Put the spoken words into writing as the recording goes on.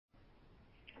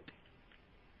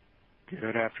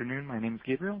Good afternoon. My name is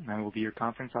Gabriel, and I will be your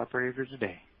conference operator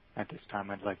today. At this time,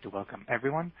 I'd like to welcome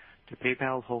everyone to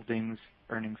PayPal Holdings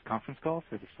earnings conference call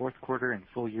for the fourth quarter and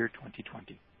full year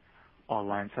 2020. All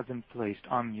lines have been placed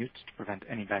on mute to prevent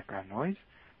any background noise,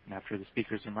 and after the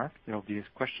speaker's remarks, there will be a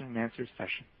question and answer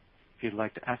session. If you'd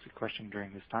like to ask a question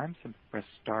during this time, simply press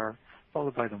star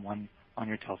followed by the 1 on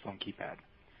your telephone keypad.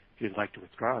 If you'd like to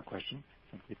withdraw a question,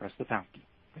 simply press the pound key.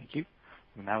 Thank you.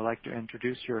 I would now like to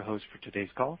introduce your host for today's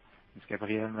call, Ms.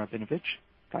 Gabrielle Rabinovich,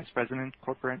 Vice President,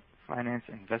 Corporate Finance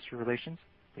and Investor Relations.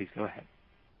 Please go ahead.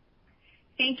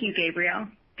 Thank you, Gabriel.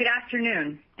 Good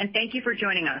afternoon, and thank you for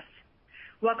joining us.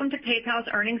 Welcome to PayPal's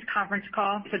earnings conference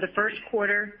call for the first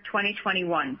quarter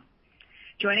 2021.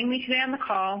 Joining me today on the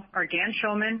call are Dan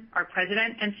Schulman, our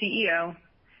President and CEO,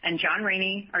 and John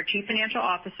Rainey, our Chief Financial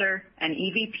Officer and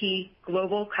EVP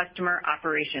Global Customer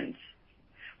Operations.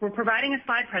 We're providing a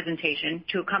slide presentation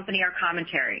to accompany our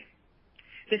commentary.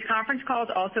 This conference call is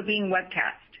also being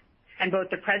webcast, and both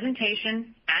the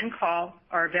presentation and call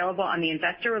are available on the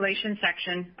investor relations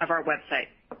section of our website.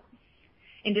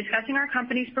 In discussing our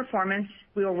company's performance,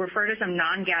 we will refer to some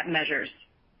non-GAAP measures.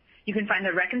 You can find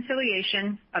the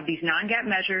reconciliation of these non-GAAP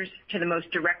measures to the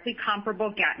most directly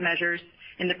comparable GAAP measures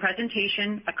in the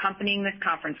presentation accompanying this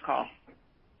conference call.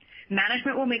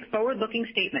 Management will make forward-looking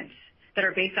statements that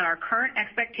are based on our current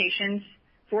expectations,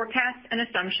 forecasts, and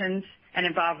assumptions, and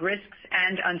involve risks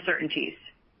and uncertainties.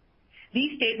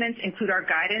 These statements include our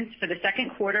guidance for the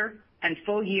second quarter and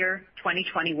full year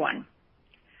 2021.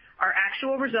 Our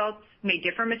actual results may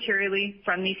differ materially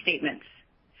from these statements.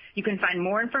 You can find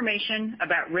more information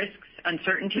about risks,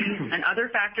 uncertainties, and other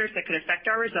factors that could affect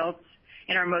our results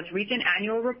in our most recent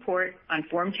annual report on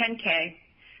Form 10-K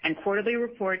and quarterly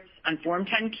reports on Form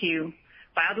 10-Q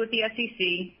filed with the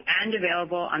SEC and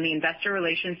available on the investor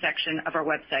relations section of our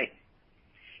website.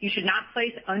 You should not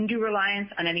place undue reliance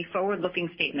on any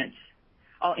forward-looking statements.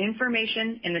 All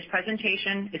information in this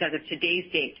presentation is as of today's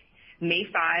date, May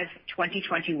 5,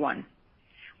 2021.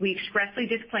 We expressly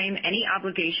disclaim any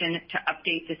obligation to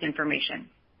update this information.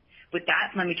 With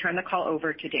that, let me turn the call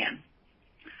over to Dan.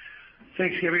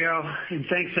 Thanks, Gabrielle, and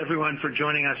thanks everyone for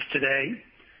joining us today.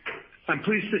 I'm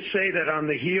pleased to say that on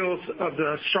the heels of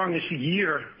the strongest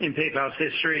year in PayPal's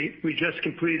history, we just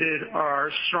completed our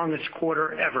strongest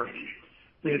quarter ever.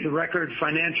 We had the record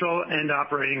financial and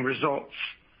operating results.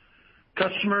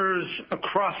 Customers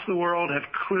across the world have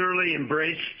clearly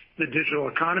embraced the digital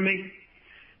economy,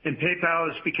 and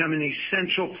PayPal has become an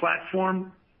essential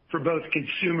platform for both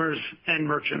consumers and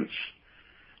merchants.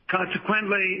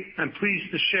 Consequently, I'm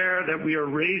pleased to share that we are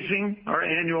raising our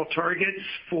annual targets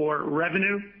for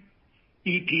revenue,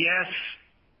 EPS,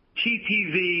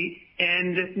 TPV,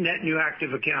 and net new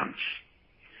active accounts.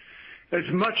 As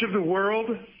much of the world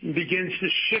begins to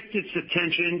shift its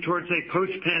attention towards a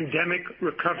post-pandemic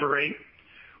recovery,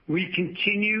 we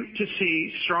continue to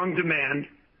see strong demand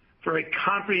for a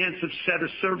comprehensive set of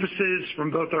services from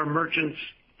both our merchants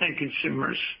and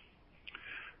consumers.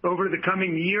 Over the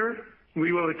coming year,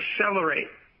 we will accelerate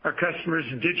our customers'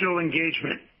 digital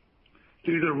engagement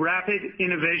through the rapid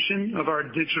innovation of our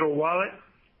digital wallet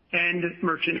and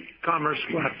merchant commerce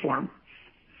platform.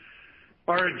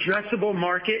 Our addressable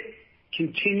market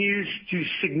continues to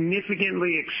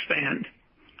significantly expand,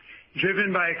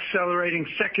 driven by accelerating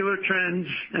secular trends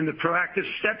and the proactive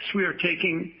steps we are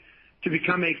taking to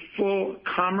become a full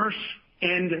commerce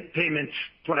and payments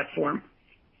platform.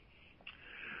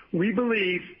 We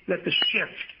believe that the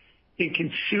shift in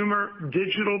consumer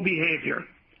digital behavior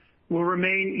will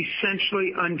remain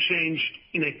essentially unchanged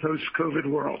in a post-COVID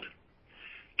world.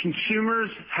 Consumers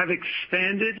have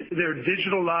expanded their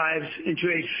digital lives into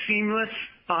a seamless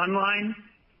online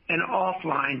and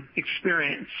offline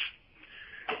experience.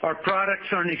 Our products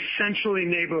are an essential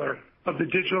enabler of the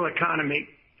digital economy,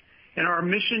 and our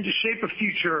mission to shape a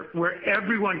future where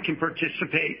everyone can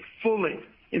participate fully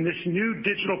in this new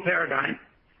digital paradigm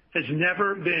has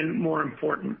never been more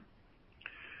important.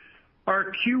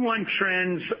 Our Q1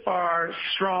 trends are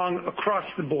strong across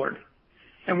the board,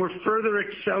 and were further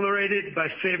accelerated by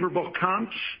favorable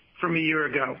comps from a year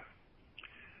ago.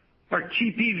 Our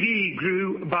TPV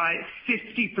grew by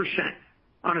 50%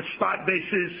 on a spot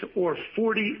basis or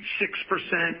 46%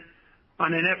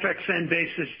 on an FXN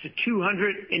basis to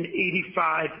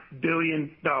 $285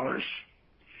 billion.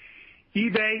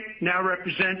 eBay now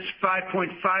represents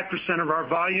 5.5% of our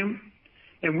volume,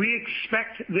 and we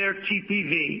expect their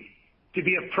TPV to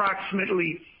be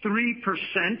approximately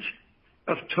 3%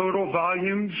 of total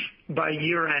volumes by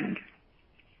year-end.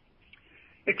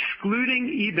 Excluding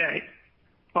eBay,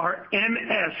 our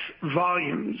MS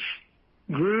volumes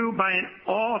grew by an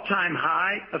all-time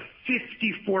high of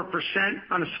 54%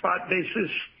 on a spot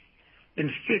basis and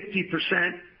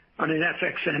 50% on an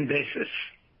FXN basis.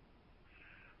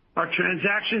 Our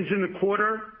transactions in the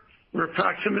quarter were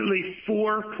approximately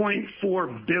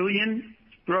 4.4 billion,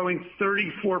 growing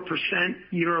 34%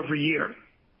 year-over-year.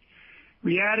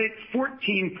 We added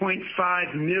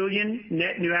 14.5 million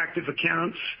net new active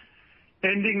accounts,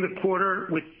 ending the quarter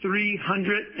with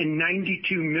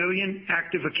 392 million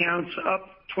active accounts, up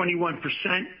 21%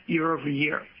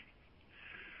 year-over-year.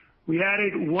 We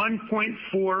added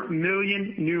 1.4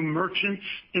 million new merchants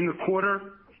in the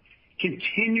quarter,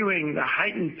 continuing the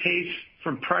heightened pace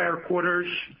from prior quarters,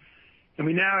 and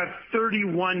we now have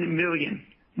 31 million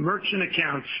merchant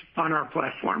accounts on our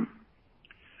platform.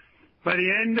 By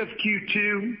the end of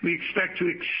Q2, we expect to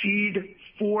exceed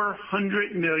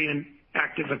 400 million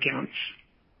active accounts.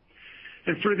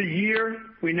 And for the year,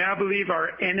 we now believe our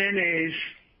NNAs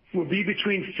will be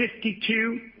between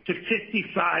 52 to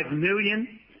 55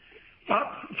 million,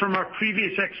 up from our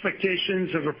previous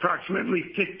expectations of approximately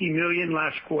 50 million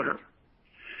last quarter.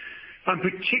 I'm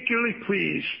particularly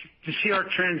pleased to see our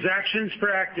transactions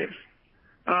per active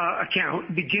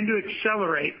account begin to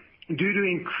accelerate due to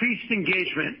increased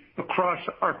engagement across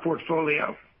our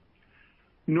portfolio.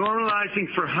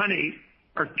 Normalizing for Honey,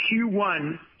 our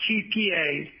Q1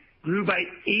 TPA grew by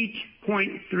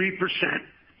 8.3%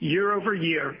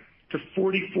 year-over-year to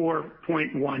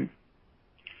 44.1.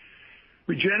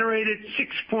 We generated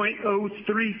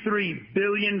 $6.033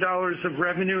 billion of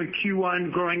revenue in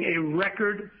Q1, growing a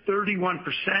record 31%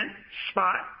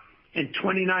 spot and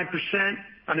 29%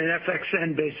 on an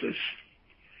FXN basis.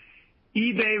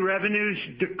 eBay revenues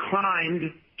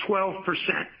declined 12%,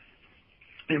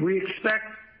 and we expect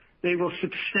they will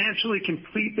substantially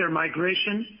complete their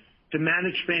migration to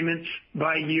managed payments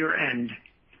by year end.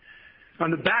 On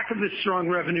the back of this strong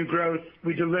revenue growth,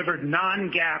 we delivered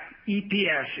non-GAAP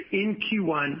EPS in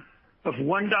Q1 of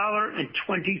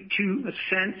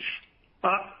 $1.22,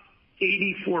 up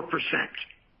 84%.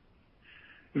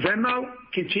 Venmo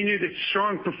continued its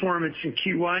strong performance in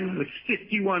Q1 with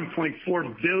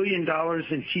 $51.4 billion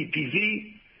in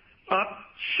TPV, up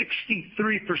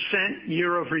 63%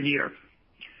 year-over-year.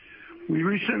 We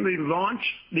recently launched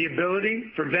the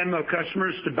ability for Venmo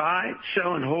customers to buy,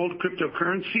 sell, and hold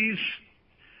cryptocurrencies.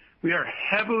 We are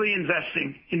heavily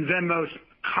investing in Venmo's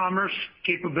commerce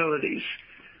capabilities,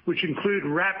 which include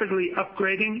rapidly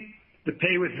upgrading the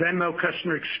Pay with Venmo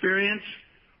customer experience,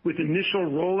 with initial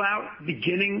rollout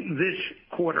beginning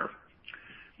this quarter.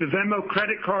 The Venmo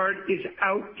credit card is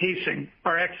outpacing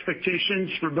our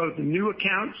expectations for both new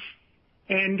accounts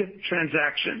and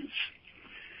transactions.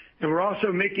 And we're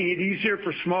also making it easier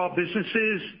for small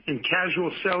businesses and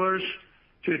casual sellers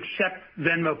to accept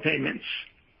Venmo payments.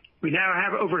 We now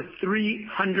have over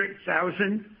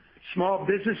 300,000 small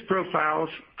business profiles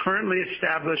currently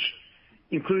established,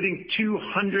 including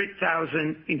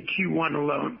 200,000 in Q1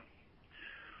 alone.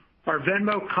 Our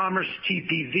Venmo commerce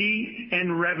TPV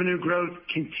and revenue growth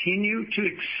continue to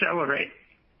accelerate,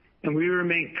 and we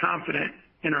remain confident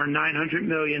in our 900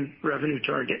 million revenue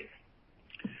target.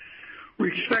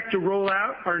 We expect to roll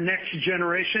out our next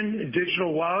generation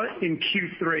digital wallet in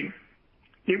Q3.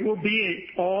 It will be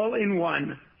an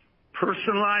all-in-one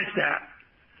personalized app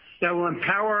that will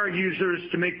empower our users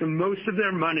to make the most of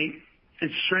their money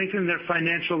and strengthen their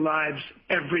financial lives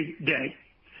every day.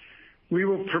 We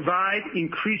will provide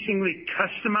increasingly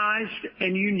customized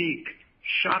and unique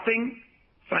shopping,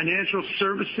 financial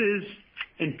services,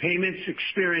 and payments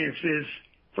experiences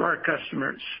for our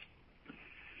customers.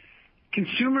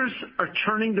 Consumers are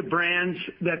turning to brands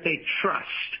that they trust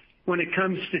when it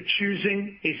comes to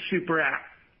choosing a super app.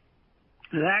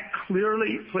 That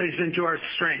clearly plays into our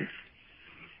strength,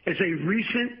 as a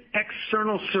recent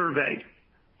external survey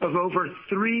of over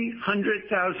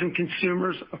 300,000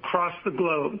 consumers across the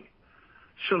globe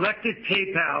selected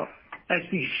PayPal as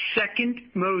the second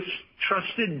most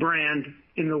trusted brand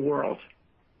in the world.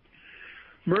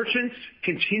 Merchants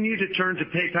continue to turn to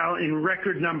PayPal in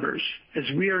record numbers, as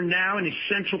we are now an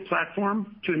essential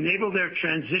platform to enable their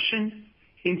transition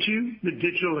into the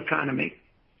digital economy.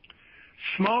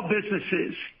 Small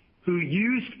businesses who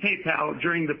used PayPal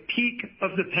during the peak of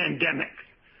the pandemic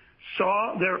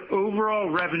saw their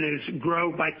overall revenues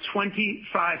grow by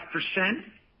 25%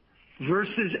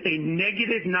 versus a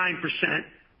negative 9%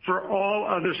 for all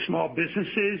other small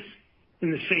businesses in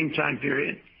the same time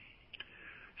period.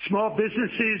 Small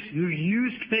businesses who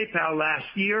used PayPal last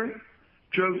year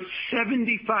drove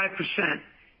 75%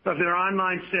 of their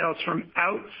online sales from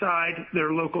outside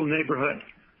their local neighborhood,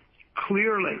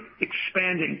 clearly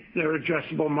expanding their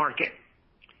addressable market.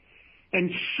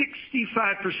 And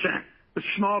 65% of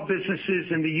small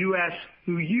businesses in the U.S.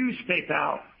 who use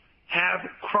PayPal have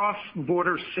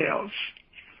cross-border sales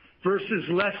versus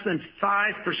less than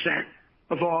 5%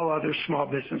 of all other small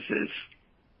businesses.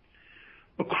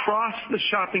 Across the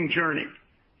shopping journey,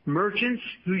 merchants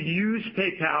who use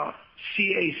PayPal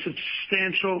see a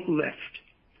substantial lift.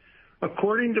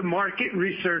 According to market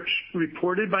research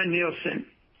reported by Nielsen,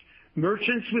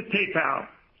 merchants with PayPal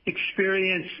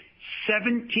experience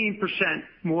 17%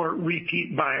 more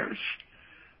repeat buyers.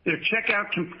 Their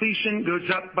checkout completion goes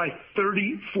up by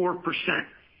 34%,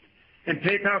 and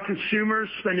PayPal consumers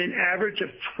spend an average of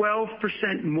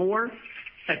 12% more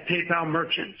at PayPal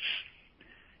merchants.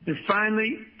 And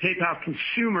finally, PayPal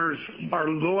consumers are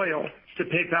loyal to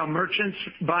PayPal merchants,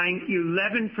 buying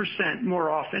 11% more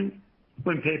often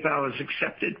when PayPal is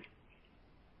accepted.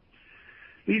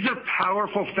 These are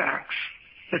powerful facts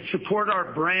that support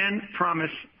our brand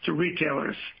promise to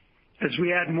retailers as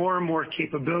we add more and more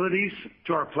capabilities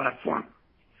to our platform.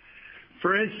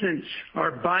 For instance,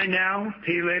 our Buy Now,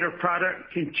 Pay Later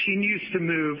product continues to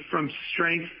move from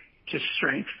strength to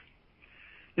strength.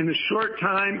 In the short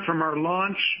time from our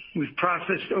launch, we've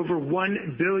processed over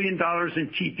 $1 billion in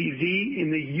TPV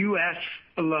in the U.S.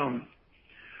 alone.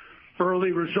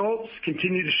 Early results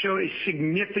continue to show a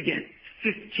significant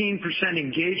 15%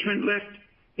 engagement lift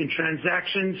in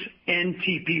transactions and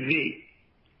TPV.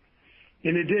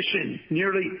 In addition,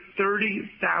 nearly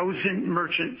 30,000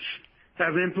 merchants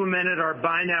have implemented our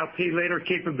Buy Now, Pay Later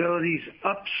capabilities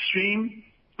upstream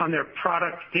on their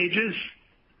product pages,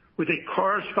 with a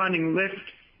corresponding lift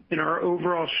in our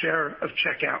overall share of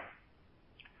checkout.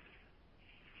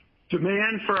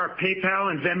 Demand for our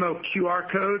PayPal and Venmo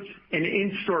QR codes and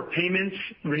in-store payments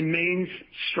remains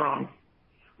strong,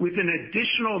 with an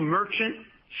additional merchant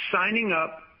signing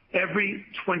up every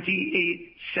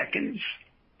 28 seconds.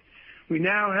 We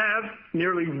now have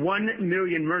nearly 1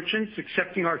 million merchants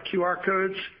accepting our QR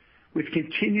codes, with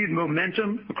continued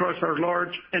momentum across our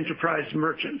large enterprise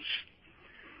merchants.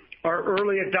 Our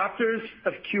early adopters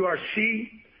of QRC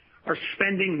are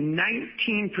spending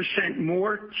 19%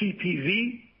 more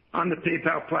TPV on the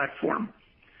PayPal platform.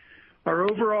 Our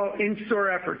overall in-store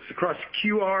efforts across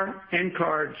QR and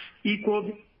cards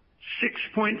equaled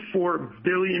 $6.4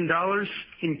 billion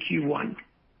in Q1.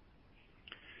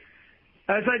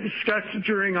 As I discussed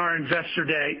during our Investor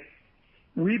Day,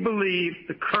 we believe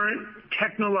the current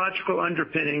technological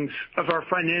underpinnings of our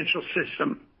financial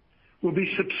system will be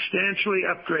substantially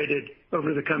upgraded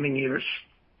over the coming years.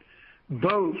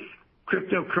 Both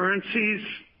cryptocurrencies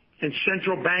and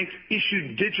central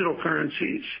bank-issued digital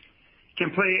currencies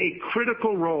can play a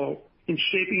critical role in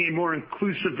shaping a more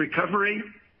inclusive recovery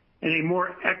and a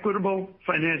more equitable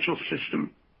financial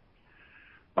system.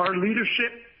 Our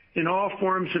leadership in all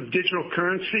forms of digital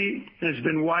currency has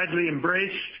been widely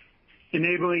embraced,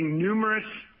 enabling numerous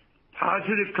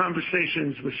positive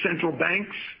conversations with central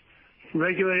banks,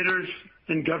 regulators,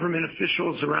 and government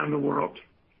officials around the world.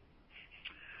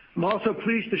 I'm also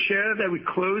pleased to share that we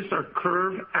closed our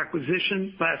Curve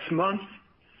acquisition last month,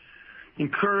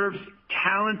 and Curve's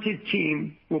talented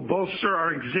team will bolster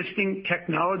our existing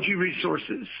technology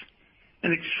resources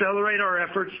and accelerate our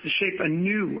efforts to shape a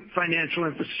new financial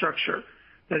infrastructure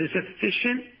that is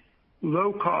efficient,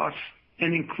 low cost,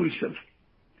 and inclusive.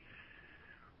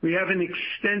 We have an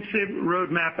extensive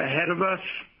roadmap ahead of us,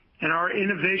 and our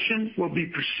innovation will be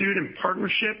pursued in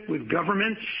partnership with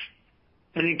governments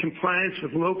and in compliance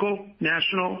with local,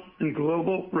 national, and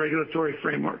global regulatory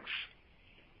frameworks.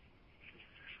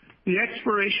 The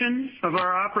expiration of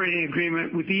our operating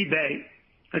agreement with eBay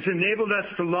has enabled us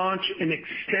to launch an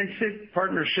extensive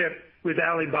partnership with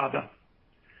Alibaba.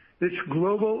 This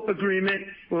global agreement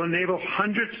will enable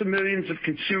hundreds of millions of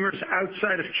consumers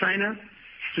outside of China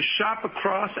to shop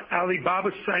across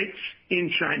Alibaba sites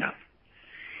in China.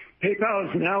 PayPal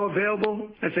is now available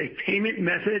as a payment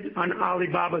method on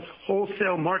Alibaba's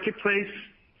wholesale marketplace,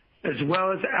 as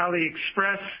well as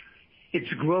AliExpress, its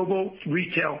global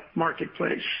retail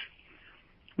marketplace.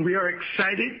 We are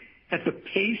excited at the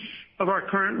pace of our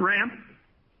current ramp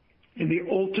and the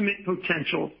ultimate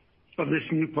potential of this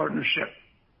new partnership.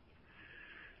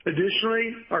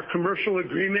 Additionally, our commercial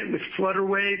agreement with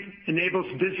Flutterwave enables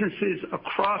businesses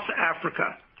across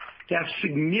Africa to have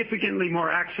significantly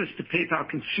more access to PayPal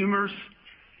consumers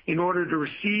in order to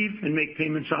receive and make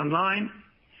payments online.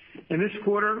 In this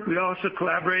quarter, we also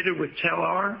collaborated with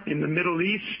Telr in the Middle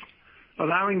East,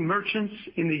 allowing merchants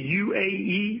in the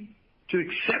UAE to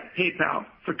accept PayPal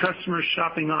for customers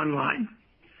shopping online.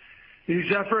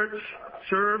 These efforts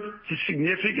serve to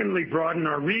significantly broaden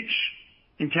our reach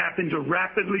and tap into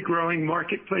rapidly growing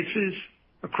marketplaces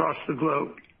across the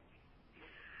globe.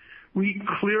 We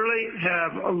clearly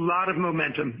have a lot of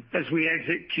momentum as we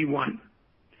exit Q1.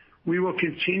 We will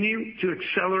continue to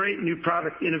accelerate new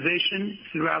product innovation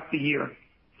throughout the year.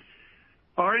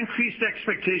 Our increased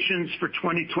expectations for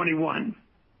 2021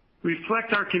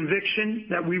 reflect our conviction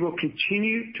that we will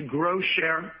continue to grow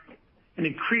share and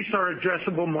increase our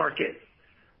addressable market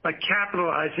by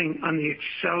capitalizing on the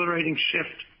accelerating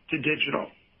shift to digital.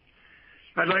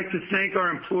 I'd like to thank our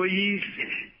employees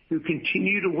who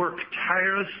continue to work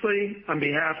tirelessly on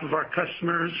behalf of our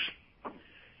customers.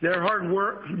 Their hard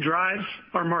work drives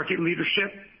our market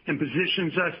leadership and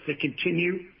positions us to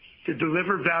continue to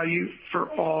deliver value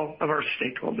for all of our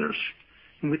stakeholders.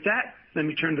 And with that, let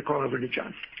me turn the call over to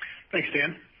John. Thanks,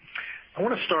 Dan. I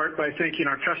want to start by thanking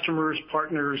our customers,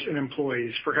 partners, and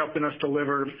employees for helping us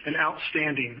deliver an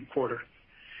outstanding quarter.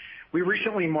 We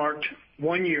recently marked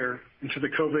 1 year into the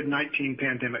COVID-19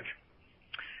 pandemic.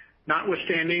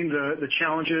 Notwithstanding the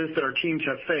challenges that our teams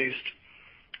have faced,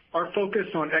 our focus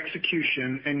on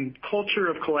execution and culture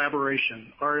of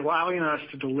collaboration are allowing us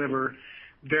to deliver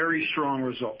very strong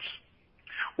results.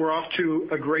 We're off to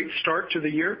a great start to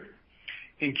the year.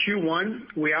 In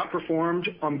Q1, we outperformed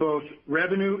on both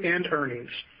revenue and earnings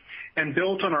and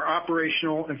built on our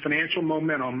operational and financial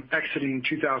momentum exiting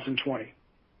 2020.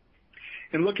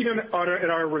 In looking at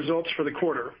our results for the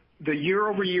quarter, the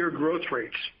year-over-year growth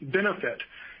rates benefit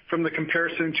from the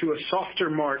comparison to a softer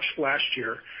March last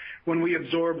year when we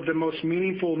absorbed the most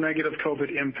meaningful negative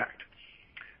COVID impact.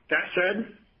 That said,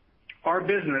 our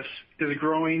business is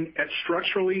growing at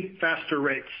structurally faster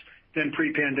rates than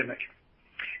pre-pandemic.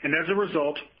 And as a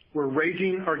result, we're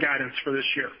raising our guidance for this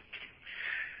year.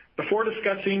 Before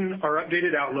discussing our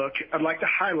updated outlook, I'd like to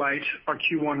highlight our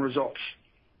Q1 results.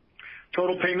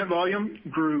 Total payment volume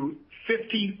grew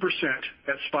 50%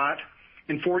 at spot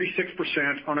and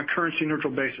 46% on a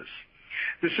currency-neutral basis.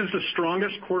 This is the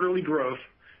strongest quarterly growth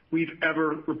we've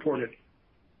ever reported.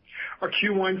 Our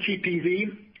Q1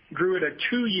 TPV grew at a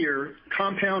 2-year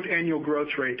compound annual growth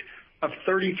rate of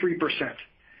 33%,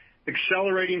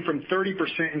 accelerating from 30%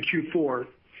 in Q4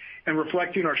 and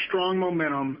reflecting our strong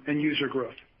momentum and user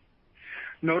growth.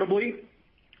 Notably,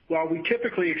 while we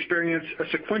typically experience a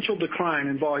sequential decline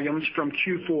in volumes from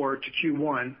Q4 to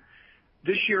Q1,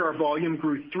 this year our volume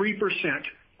grew 3%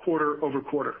 quarter over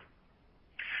quarter.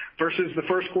 Versus the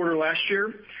first quarter last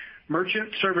year, merchant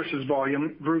services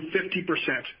volume grew 50%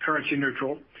 currency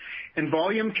neutral, and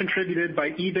volume contributed by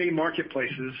eBay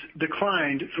marketplaces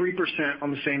declined 3%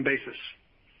 on the same basis.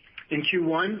 In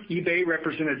Q1, eBay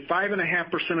represented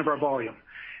 5.5% of our volume,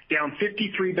 down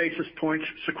 53 basis points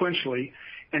sequentially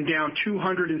and down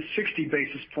 260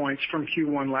 basis points from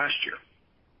Q1 last year.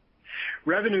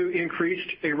 Revenue increased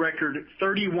a record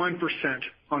 31%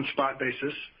 on spot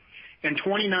basis and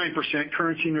 29%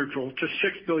 currency neutral to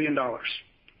 $6 billion.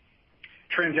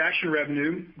 Transaction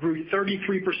revenue grew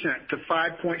 33% to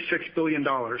 $5.6 billion,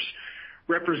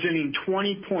 representing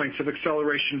 20 points of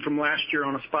acceleration from last year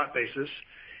on a spot basis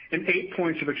and 8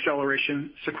 points of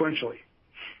acceleration sequentially.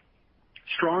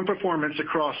 Strong performance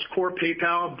across core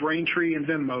PayPal, Braintree, and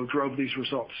Venmo drove these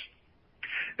results.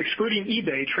 Excluding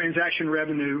eBay, transaction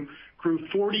revenue grew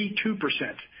 42%,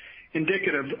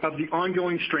 indicative of the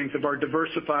ongoing strength of our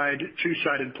diversified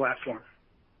two-sided platform.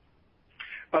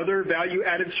 Other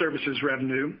value-added services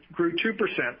revenue grew 2%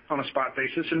 on a spot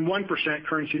basis and 1%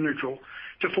 currency neutral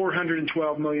to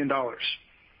 $412 million.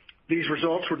 These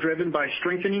results were driven by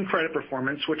strengthening credit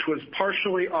performance, which was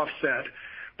partially offset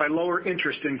by lower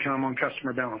interest income on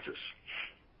customer balances.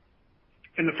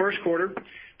 In the first quarter,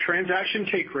 transaction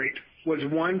take rate was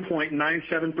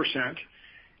 1.97%,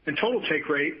 and total take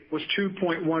rate was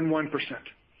 2.11%.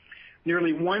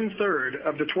 Nearly 1/3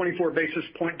 of the 24 basis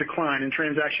point decline in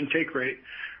transaction take rate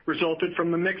resulted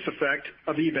from the mix effect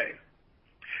of eBay.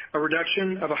 A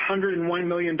reduction of $101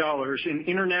 million in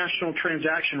international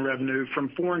transaction revenue from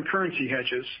foreign currency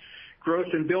hedges, growth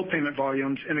in bill payment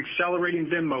volumes, and accelerating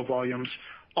Venmo volumes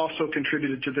also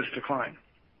contributed to this decline.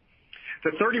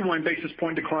 The 31 basis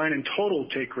point decline in total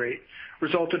take rate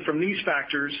resulted from these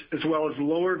factors as well as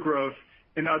lower growth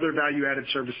in other value-added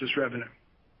services revenue.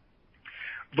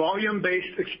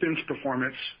 Volume-based expense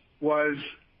performance was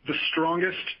the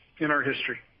strongest in our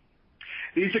history.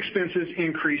 These expenses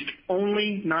increased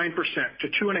only 9% to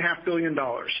 $2.5 billion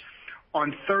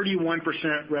on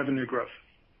 31% revenue growth.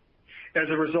 As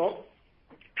a result,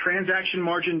 transaction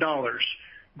margin dollars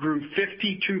grew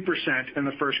 52% in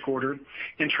the first quarter,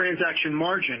 and transaction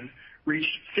margin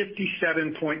reached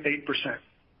 57.8%.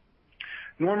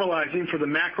 Normalizing for the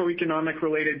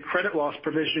macroeconomic-related credit loss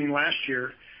provisioning last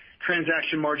year,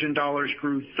 transaction margin dollars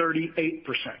grew 38%.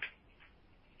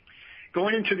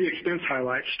 Going into the expense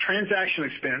highlights, transaction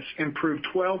expense improved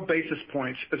 12 basis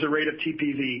points as a rate of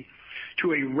TPV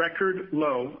to a record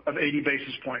low of 80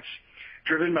 basis points,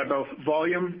 driven by both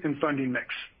volume and funding mix.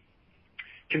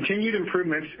 Continued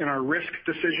improvements in our risk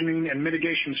decisioning and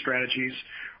mitigation strategies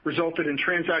resulted in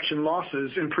transaction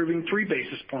losses improving 3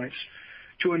 basis points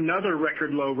to another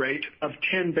record low rate of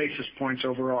 10 basis points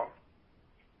overall.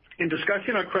 In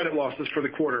discussing our credit losses for the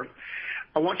quarter,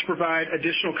 I want to provide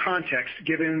additional context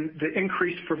given the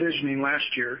increased provisioning last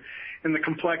year and the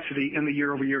complexity in the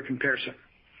year-over-year comparison.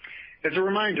 As a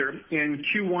reminder, in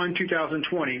Q1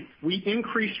 2020, we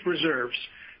increased reserves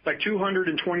by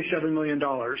 $227 million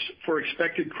for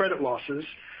expected credit losses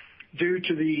due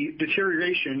to the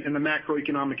deterioration in the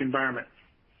macroeconomic environment.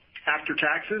 After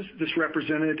taxes, this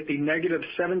represented a negative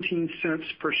 17 cents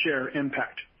per share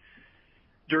impact.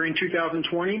 During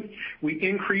 2020, we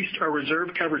increased our reserve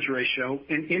coverage ratio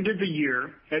and ended the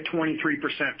year at 23%.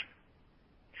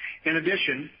 In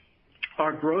addition,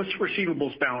 our gross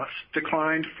receivables balance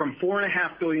declined from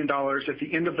 $4.5 billion at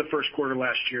the end of the first quarter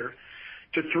last year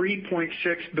to $3.6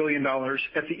 billion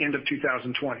at the end of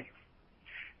 2020.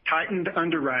 Tightened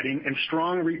underwriting and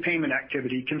strong repayment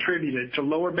activity contributed to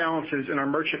lower balances in our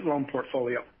merchant loan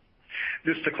portfolio.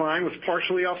 This decline was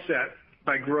partially offset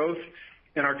by growth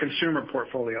in our consumer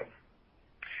portfolio.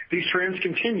 These trends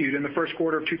continued in the first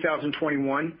quarter of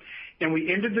 2021, and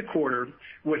we ended the quarter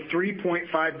with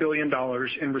 $3.5 billion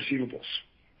in receivables.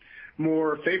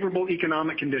 More favorable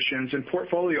economic conditions and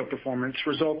portfolio performance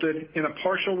resulted in a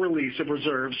partial release of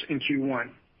reserves in Q1.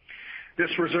 This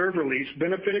reserve release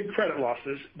benefited credit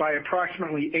losses by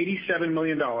approximately $87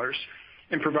 million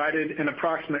and provided an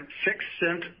approximate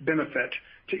 6-cent benefit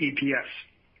to EPS.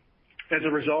 As a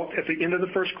result, at the end of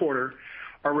the first quarter,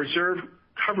 our reserve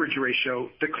coverage ratio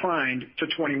declined to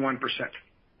 21%.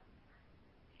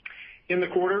 In the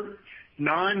quarter,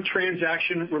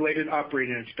 non-transaction related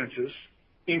operating expenses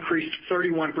increased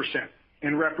 31%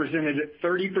 and represented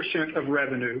 30% of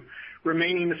revenue,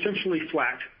 remaining essentially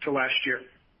flat to last year.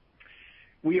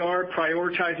 We are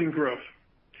prioritizing growth,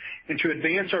 and to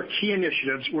advance our key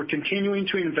initiatives, we're continuing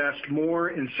to invest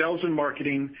more in sales and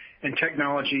marketing and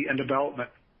technology and development.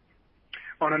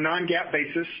 On a non-GAAP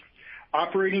basis,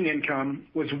 operating income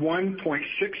was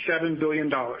 $1.67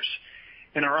 billion,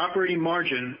 and our operating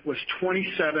margin was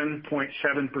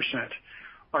 27.7%,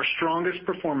 our strongest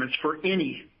performance for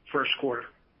any first quarter.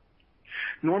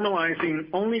 Normalizing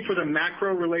only for the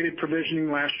macro-related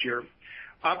provisioning last year,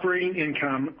 operating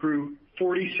income grew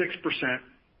 46%,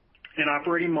 and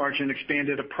operating margin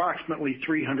expanded approximately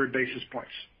 300 basis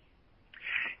points.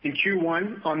 In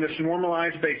Q1, on this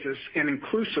normalized basis and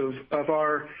inclusive of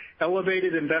our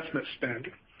elevated investment spend,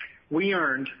 we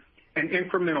earned an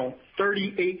incremental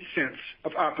 38 cents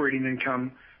of operating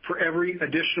income for every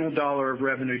additional dollar of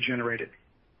revenue generated.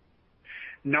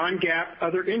 Non-GAAP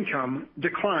other income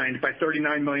declined by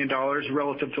 $39 million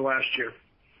relative to last year.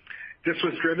 This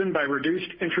was driven by reduced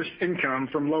interest income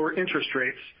from lower interest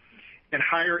rates and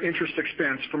higher interest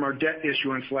expense from our debt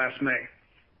issuance last May.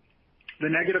 The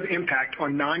negative impact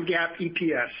on non-GAAP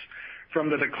EPS from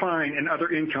the decline in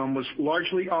other income was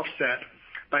largely offset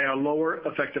by a lower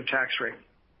effective tax rate.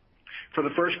 For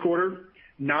the first quarter,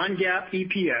 non-GAAP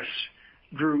EPS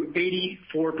grew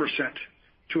 84%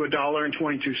 to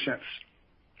 $1.22.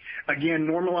 Again,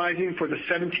 normalizing for the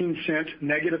 17-cent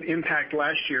negative impact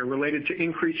last year related to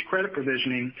increased credit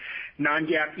provisioning,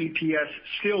 non-GAAP EPS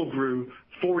still grew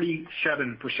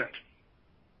 47%.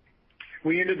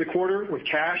 We ended the quarter with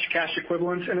cash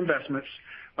equivalents, and investments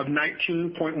of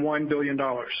 $19.1 billion.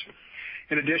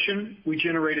 In addition, we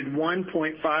generated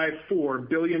 $1.54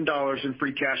 billion in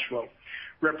free cash flow,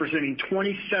 representing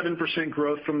 27%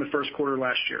 growth from the first quarter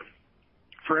last year.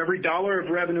 For every dollar of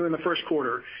revenue in the first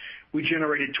quarter, we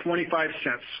generated 25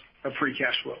 cents of free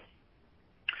cash flow.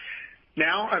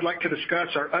 Now I'd like to discuss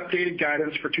our updated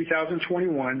guidance for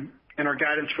 2021 and our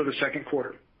guidance for the second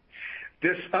quarter.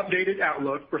 This updated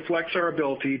outlook reflects our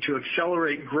ability to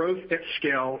accelerate growth at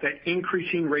scale at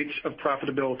increasing rates of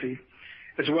profitability,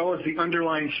 as well as the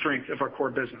underlying strength of our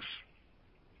core business.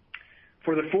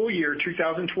 For the full year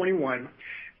 2021,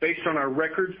 based on our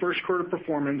record first quarter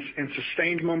performance and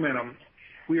sustained momentum,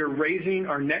 we are raising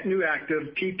our net new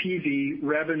active TPV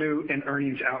revenue and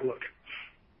earnings outlook.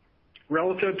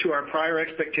 Relative to our prior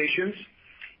expectations,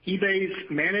 eBay's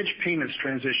managed payments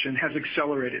transition has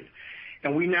accelerated,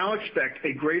 and we now expect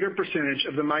a greater percentage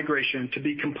of the migration to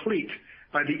be complete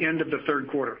by the end of the third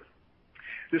quarter.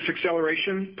 This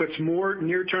acceleration puts more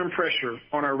near-term pressure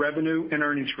on our revenue and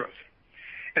earnings growth.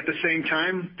 At the same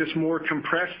time, this more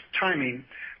compressed timing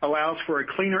allows for a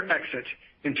cleaner exit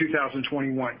in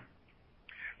 2021.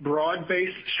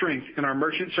 broad-based strength in our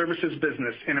merchant services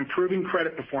business and improving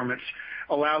credit performance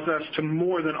allows us to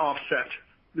more than offset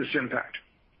this impact.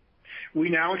 We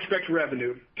now expect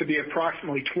revenue to be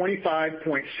approximately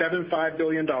 $25.75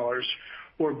 billion,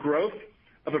 or growth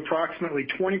of approximately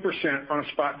 20% on a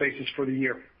spot basis for the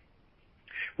year.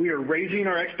 We are raising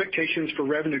our expectations for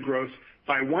revenue growth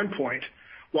by 1 point,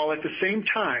 while at the same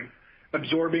time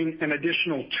absorbing an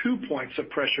additional 2 points of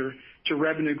pressure to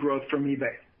revenue growth from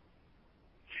eBay.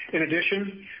 In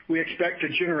addition, we expect to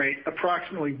generate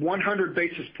approximately 100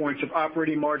 basis points of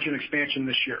operating margin expansion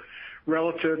this year,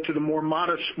 relative to the more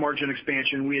modest margin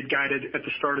expansion we had guided at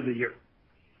the start of the year.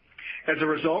 As a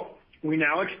result, we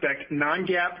now expect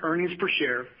non-GAAP earnings per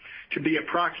share to be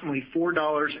approximately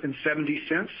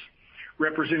 $4.70,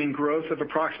 representing growth of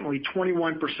approximately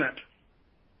 21%.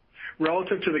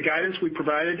 Relative to the guidance we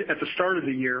provided at the start of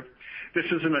the year, this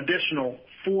is an additional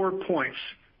 4 points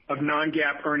of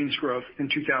non-GAAP earnings growth in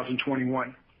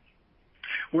 2021.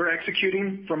 We're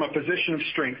executing from a position of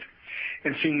strength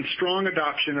and seeing strong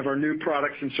adoption of our new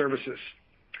products and services.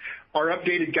 Our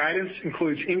updated guidance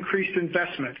includes increased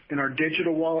investment in our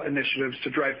digital wallet initiatives to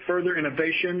drive further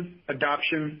innovation,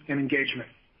 adoption, and engagement.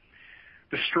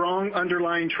 The strong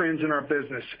underlying trends in our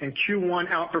business and Q1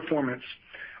 outperformance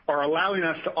are allowing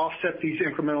us to offset these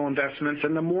incremental investments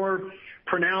and the more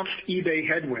pronounced eBay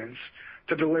headwinds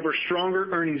to deliver stronger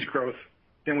earnings growth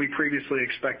than we previously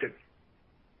expected.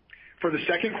 For the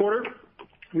second quarter,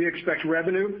 we expect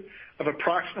revenue of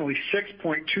approximately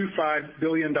 $6.25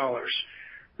 billion,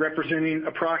 representing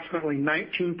approximately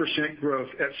 19% growth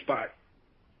at spot.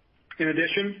 In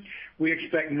addition, we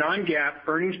expect non-GAAP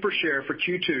earnings per share for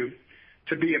Q2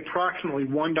 to be approximately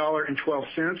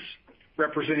 $1.12,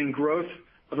 representing growth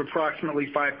of approximately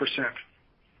 5%.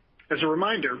 As a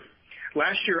reminder,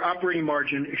 last year operating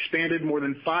margin expanded more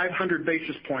than 500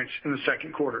 basis points in the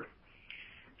second quarter.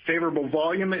 Favorable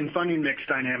volume and funding mix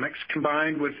dynamics,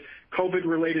 combined with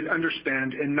COVID-related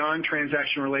underspend and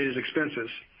non-transaction related expenses,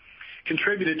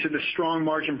 contributed to the strong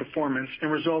margin performance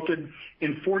and resulted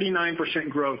in 49%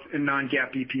 growth in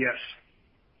non-GAAP EPS.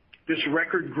 This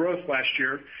record growth last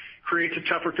year creates a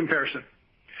tougher comparison.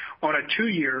 On a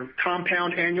 2-year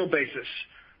compound annual basis,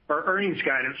 our earnings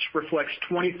guidance reflects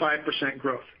 25%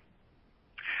 growth.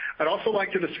 I'd also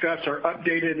like to discuss our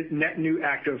updated net new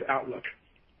active outlook.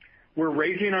 We're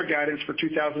raising our guidance for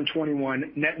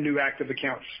 2021 net new active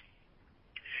accounts.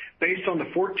 Based on the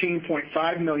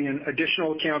 14.5 million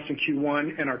additional accounts in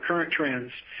Q1 and our current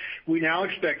trends, we now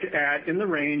expect to add in the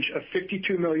range of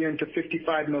 52 million to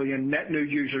 55 million net new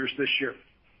users this year.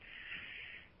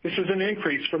 This is an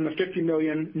increase from the 50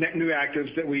 million net new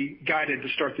actives that we guided to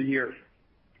start the year.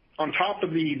 On top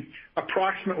of the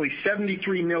approximately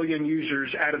 73 million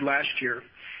users added last year,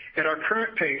 at our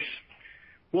current pace,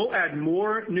 we'll add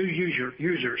more new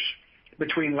users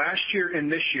between last year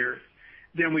and this year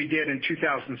than we did in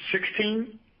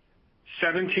 2016,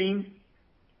 17,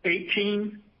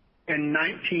 18, and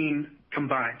 19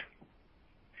 combined.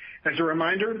 As a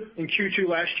reminder, in Q2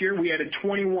 last year, we added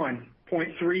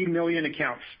 21.3 million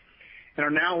accounts and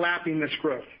are now lapping this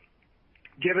growth.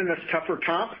 Given this tougher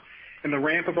comp and the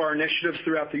ramp of our initiatives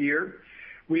throughout the year,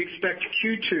 we expect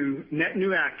Q2 net new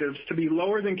actives to be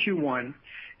lower than Q1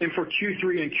 and for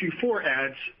Q3 and Q4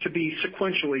 adds to be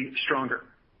sequentially stronger.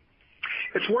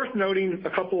 It's worth noting a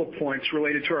couple of points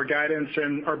related to our guidance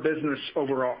and our business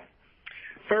overall.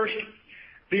 First,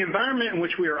 the environment in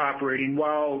which we are operating,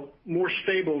 while more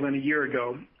stable than a year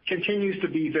ago, continues to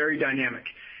be very dynamic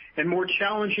and more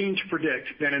challenging to predict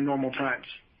than in normal times.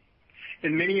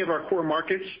 In many of our core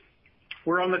markets,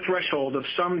 we're on the threshold of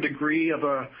some degree of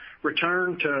a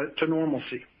return to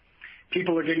normalcy.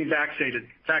 People are getting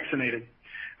vaccinated.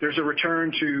 There's a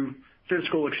return to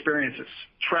physical experiences.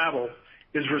 Travel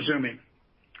is resuming.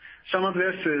 Some of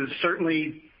this is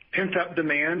certainly pent-up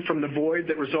demand from the void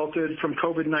that resulted from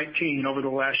COVID-19 over the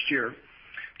last year.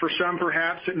 For some,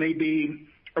 perhaps it may be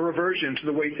a reversion to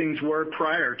the way things were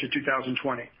prior to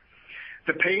 2020.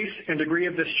 The pace and degree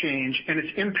of this change and its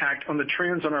impact on the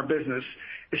trends on our business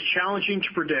is challenging to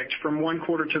predict from one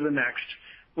quarter to the next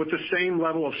with the same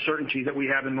level of certainty that we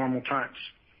have in normal times.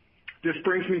 This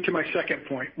brings me to my second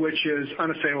point, which is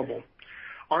unassailable.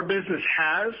 Our business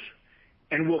has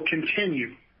and will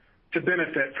continue to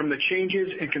benefit from the changes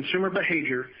in consumer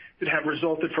behavior that have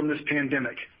resulted from this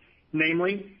pandemic,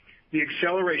 namely the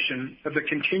acceleration of the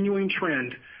continuing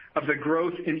trend of the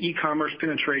growth in e-commerce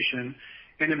penetration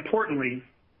and, importantly,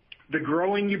 the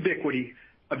growing ubiquity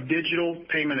of digital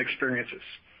payment experiences.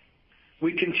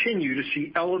 We continue to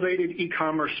see elevated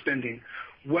e-commerce spending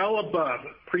well above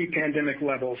pre-pandemic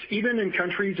levels, even in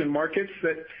countries and markets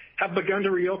that have begun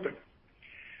to reopen.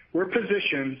 we're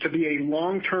positioned to be a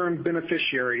long-term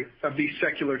beneficiary of these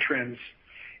secular trends,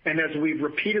 and as we've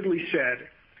repeatedly said,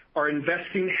 are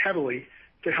investing heavily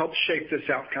to help shape this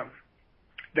outcome.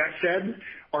 That said,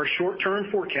 our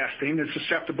short-term forecasting is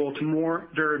susceptible to more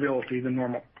variability than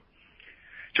normal.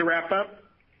 To wrap up,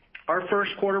 our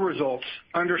first quarter results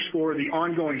underscore the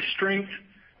ongoing strength,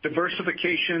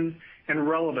 diversification, and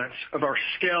relevance of our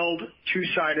scaled,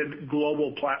 two-sided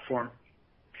global platform.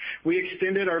 We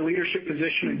extended our leadership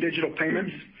position in digital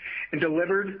payments and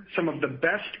delivered some of the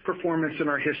best performance in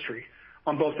our history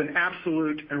on both an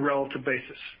absolute and relative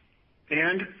basis.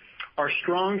 And our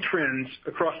strong trends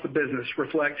across the business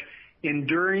reflect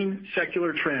enduring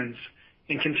secular trends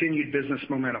and continued business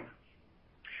momentum.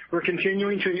 We're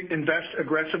continuing to invest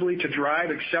aggressively to drive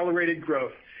accelerated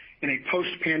growth in a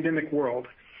post-pandemic world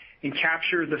and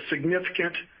capture the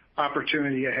significant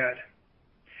opportunity ahead.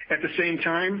 At the same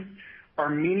time, our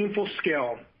meaningful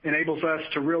scale enables us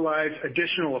to realize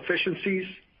additional efficiencies,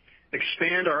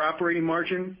 expand our operating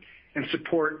margin, and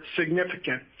support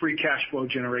significant free cash flow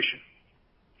generation.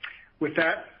 With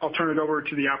that, I'll turn it over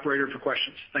to the operator for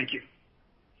questions. Thank you.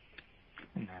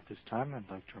 And at this time,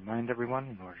 I'd like to remind everyone,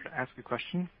 in order to ask a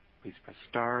question, please press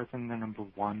star, then the number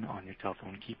 1 on your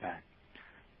telephone keypad.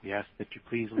 We ask that you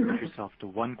please limit yourself to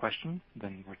one question,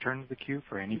 then return to the queue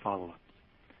for any follow-ups.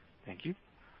 Thank you.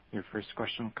 Your first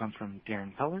question will come from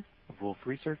Darrin Peller of Wolfe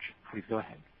Research. Please go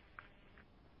ahead.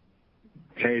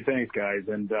 Hey, thanks, guys,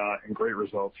 and great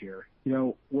results here.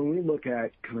 When we look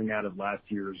at coming out of last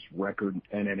year's record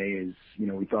NNAs,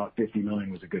 we thought 50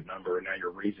 million was a good number, and now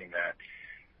you're raising that.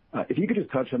 If you could just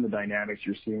touch on the dynamics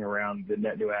you're seeing around the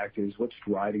net new actives, what's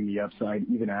driving the upside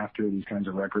even after these kinds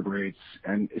of record rates,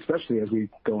 and especially as we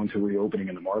go into reopening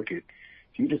in the market.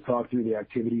 If you could just talk through the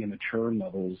activity and the churn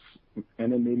levels,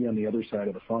 and then maybe on the other side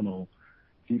of the funnel,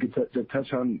 if you could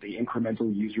touch on the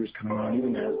incremental users coming on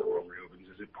even as the world reopens.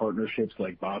 Is it partnerships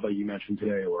like Baba you mentioned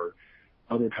today, or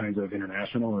other kinds of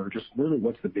international, or just really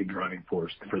what's the big driving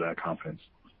force for that confidence?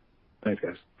 Thanks,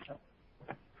 guys.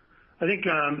 I think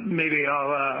maybe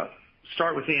I'll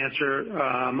start with the answer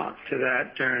to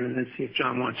that, Darrin, and then see if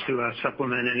John wants to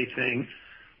supplement anything.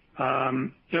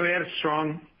 We had a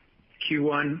strong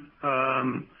Q1.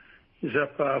 It was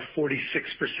up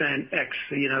 46% ex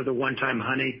the one-time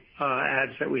Honey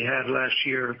ads that we had last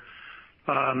year.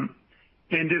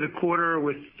 Ended the quarter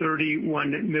with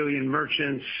 31 million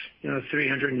merchants,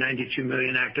 392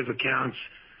 million active accounts.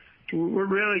 We're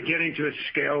really getting to a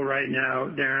scale right now,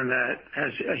 Darrin, that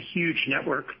has a huge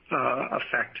network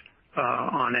effect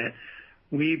on it.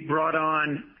 We brought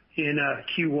on in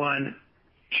Q1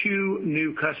 2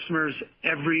 new customers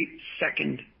every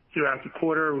second throughout the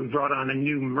quarter. We brought on a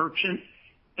new merchant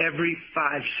every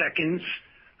 5 seconds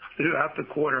throughout the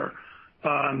quarter.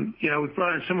 We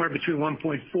brought in somewhere between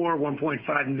 1.4,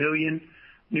 1.5 million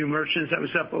new merchants. That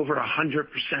was up over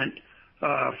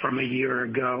 100% from a year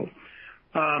ago.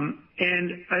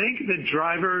 And I think the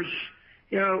drivers,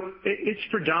 it's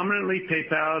predominantly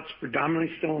PayPal. It's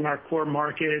predominantly still in our core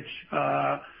markets.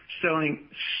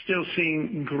 Still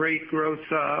seeing great growth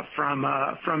from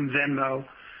Venmo.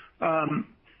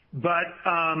 But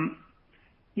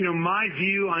my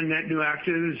view on net new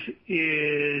actives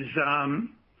is,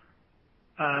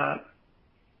 I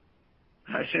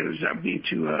said it was being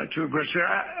too aggressive.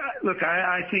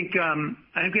 I think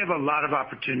we have a lot of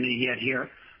opportunity yet here.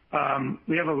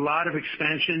 We have a lot of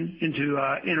expansion into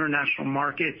international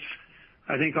markets.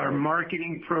 I think our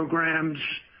marketing programs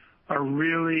are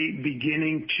really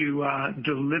beginning to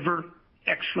deliver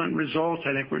excellent results.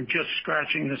 I think we're just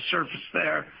scratching the surface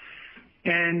there.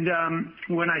 And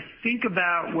when I think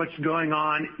about what's going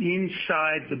on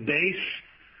inside the base,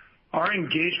 our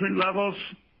engagement levels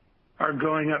are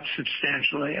going up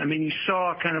substantially. I mean, you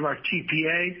saw kind of our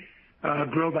TPA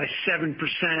grow by 7%.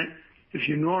 If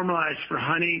you normalize for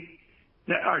Honey,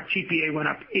 our TPA went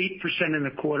up 8% in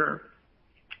the quarter.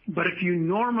 But if you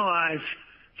normalize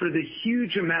for the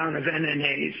huge amount of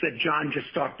NNAs that John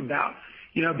just talked about,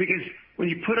 because when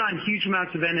you put on huge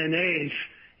amounts of NNAs,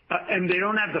 and they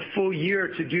don't have the full year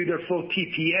to do their full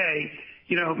TPA,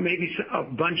 maybe a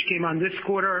bunch came on this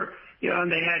quarter,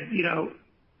 and they had,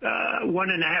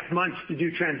 1.5 months to do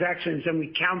transactions, and we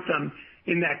count them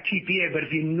in that TPA. But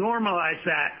if you normalize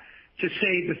that to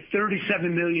say the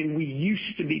 37 million we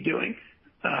used to be doing,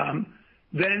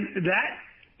 then that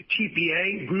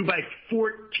TPA grew by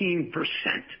 14%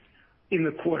 in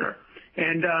the quarter.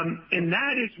 And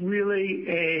that is really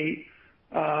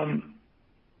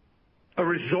a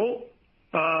result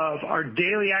of our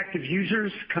daily active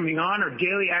users coming on. Our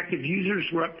daily active users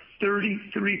were up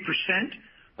 33%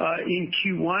 in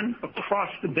Q1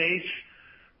 across the base.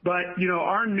 But,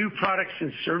 our new products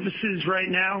and services right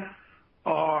now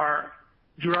are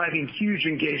driving huge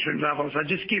engagement levels. I'll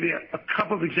just give you a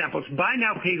couple of examples. Buy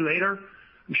now, pay later.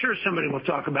 I'm sure somebody will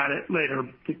talk about it later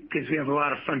because we have a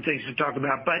lot of fun things to talk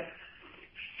about. But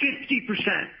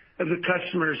 50% of the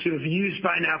customers who have used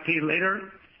buy now, pay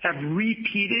later have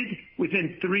repeated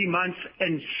within 3 months,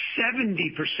 and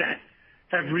 70%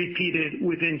 have repeated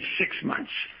within 6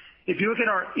 months. If you look at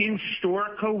our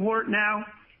in-store cohort now,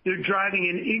 they're driving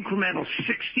an incremental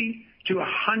 60 to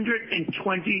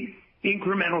 120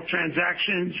 incremental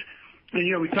transactions.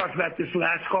 And, we talked about this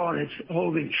last call, and it's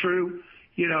holding true.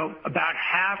 About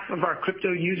half of our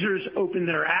crypto users open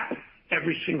their app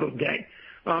every single day.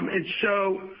 And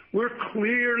so we're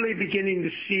clearly beginning to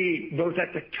see, both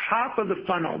at the top of the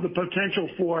funnel, the potential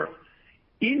for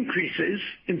increases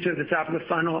into the top of the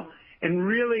funnel and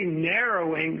really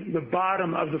narrowing the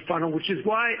bottom of the funnel, which is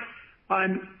why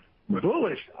I'm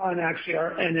bullish on actually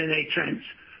our NNA trends.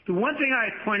 The one thing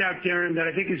I point out, Darren, that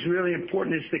I think is really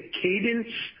important is the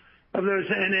cadence of those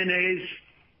NNAs.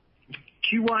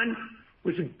 Q1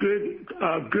 was a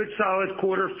good solid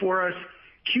quarter for us.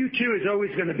 Q2 is always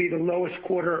going to be the lowest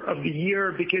quarter of the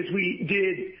year because we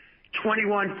did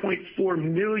 21.4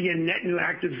 million net new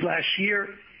actives last year.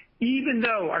 Even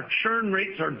though our churn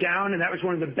rates are down, and that was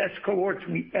one of the best cohorts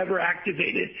we ever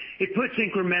activated, it puts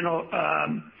incremental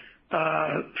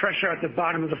pressure at the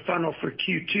bottom of the funnel for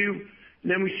Q2. And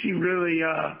then we see really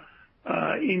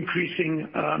increasing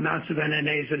amounts of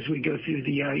NNAs as we go through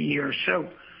the year. So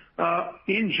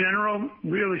in general,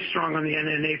 really strong on the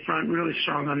NNA front, really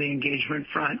strong on the engagement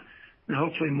front, and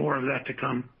hopefully more of that to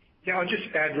come. Yeah, I'll just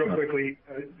add real quickly,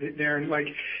 Darren,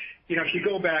 if you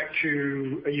go back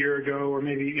to a year ago or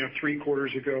maybe, 3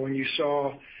 quarters ago, and you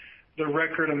saw the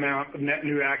record amount of net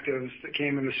new actives that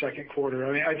came in the second quarter,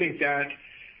 I think that,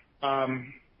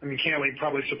 candidly,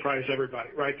 probably surprised everybody,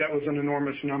 right? That was an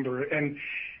enormous number. And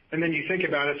then you think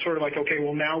about it, sort of like, okay,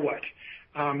 well, now what?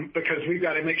 Because we've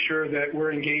got to make sure that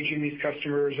we're engaging these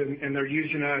customers and they're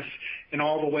using us in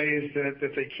all the ways that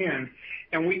they can.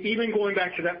 And even going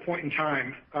back to that point in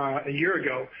time, a year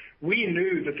ago, we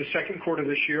knew that the second quarter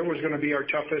this year was going to be our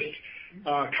toughest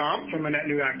comp from a net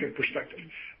new active perspective.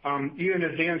 Even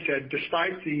as Dan said,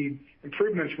 despite the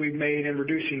improvements we've made in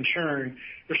reducing churn,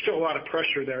 there's still a lot of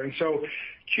pressure there. And so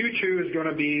Q2 is going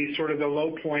to be sort of the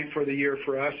low point for the year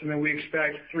for us, and then we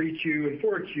expect 3Q and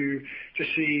 4Q to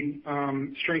see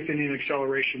strengthening and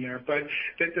acceleration there. But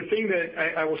the thing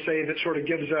that I will say that sort of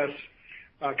gives us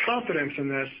confidence in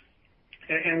this,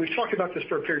 and we've talked about this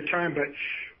for a period of time, but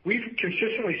we've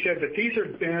consistently said that these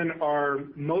have been our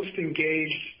most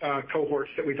engaged cohorts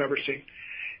that we've ever seen.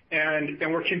 And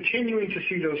we're continuing to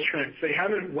see those trends. They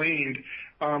haven't waned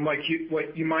what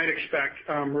you might expect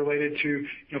related to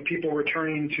people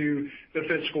returning to the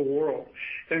physical world.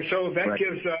 And so that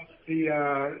gives us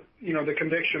the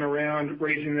conviction around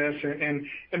raising this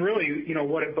and really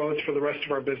what it bodes for the rest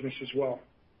of our business as well.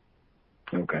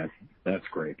 Okay, that's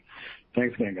great.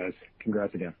 Thanks again, guys.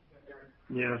 Congrats again.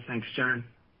 Yeah, thanks, Darren.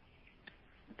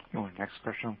 Your next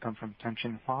question will come from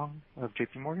Tien-Tsin Huang of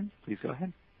J.P. Morgan. Please go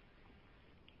ahead.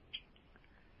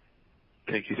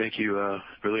 Thank you.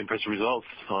 Really impressive results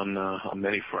on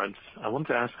many fronts. I wanted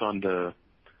to ask on the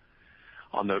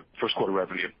first quarter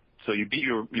revenue. So you beat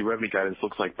your revenue guidance,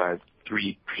 looks like by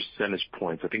 3 percentage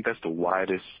points. I think that's the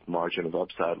widest margin of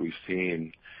upside we've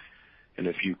seen in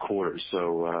a few quarters.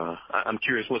 So I'm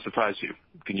curious, what surprised you?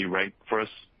 Can you rank for us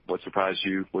what surprised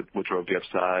you? What drove the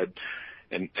upside?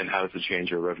 And how does it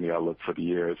change your revenue outlook for the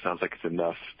year? It sounds like it's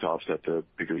enough to offset the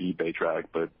bigger eBay drag,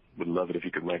 but would love it if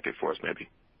you could rank it for us maybe.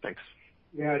 Thanks.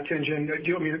 Yeah, Tien-Tsin, do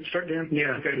you want me to start, Dan?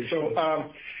 Yeah. Okay. So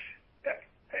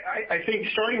I think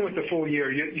starting with the full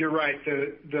year, you're right.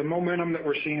 The momentum that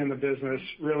we're seeing in the business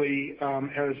really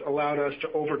has allowed us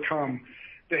to overcome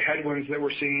the headwinds that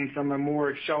we're seeing from a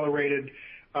more accelerated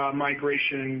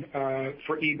migration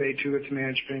for eBay to its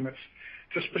managed payments.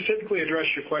 To specifically address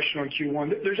your question on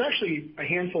Q1, there's actually a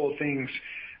handful of things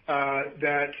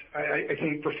that I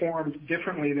think performed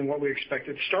differently than what we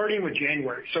expected, starting with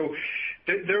January. So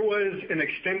there was an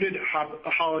extended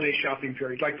holiday shopping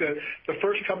period. Like the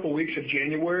first couple weeks of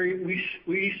January,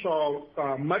 we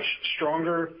saw much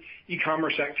stronger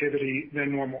e-commerce activity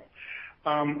than normal.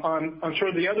 On sort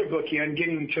of the other bookend,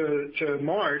 getting to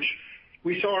March,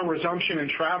 we saw a resumption in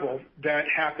travel that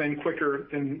happened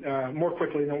more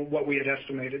quickly than what we had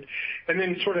estimated. And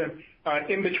then sort of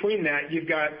in between that, you've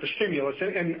got the stimulus.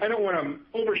 And I don't want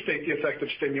to overstate the effect of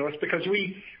stimulus because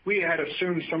we had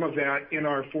assumed some of that in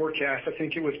our forecast. I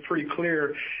think it was pretty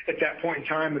clear at that point in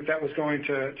time that was going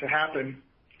to happen.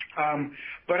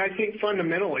 But I think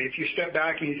fundamentally, if you step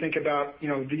back and you think about,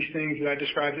 these things that I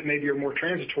described that maybe are more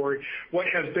transitory, what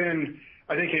has been,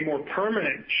 I think, a more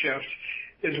permanent shift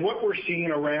is what we're seeing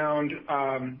around,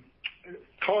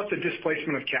 call it the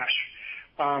displacement of cash.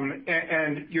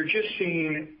 And you're just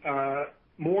seeing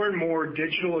more and more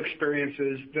digital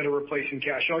experiences that are replacing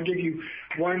cash. I'll give you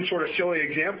one sort of silly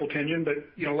example, Tien-Tsin, but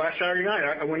last Saturday night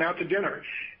I went out to dinner,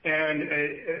 and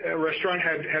a restaurant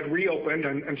had reopened.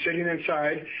 I'm sitting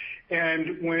inside,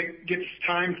 and when it gets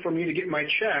time for me to get my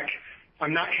check,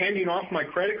 I'm not handing off my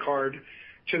credit card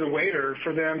to the waiter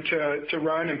for them to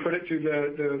run and put it through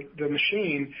the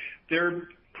machine. They're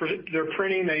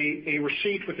printing a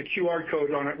receipt with a QR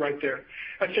code on it right there.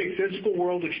 That's a physical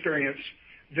world experience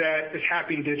that is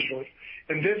happening digitally.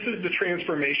 And this is the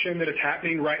transformation that is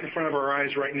happening right in front of our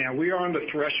eyes right now. We are on the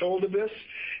threshold of this,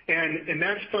 and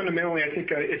that's fundamentally, I think,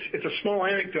 it's a small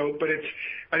anecdote, but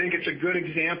I think it's a good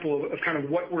example of kind of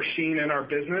what we're seeing in our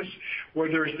business,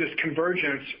 where there's this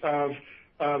convergence of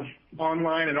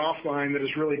online and offline that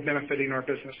is really benefiting our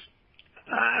business.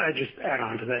 I just add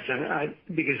on to that,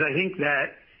 because I think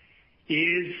that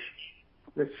is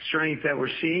the strength that we're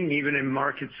seeing even in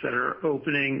markets that are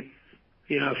opening.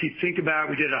 If you think about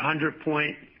it, we did a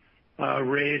 100-point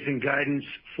raise in guidance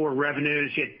for revenues.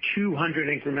 You had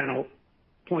 200 incremental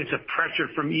points of pressure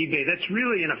from eBay. That's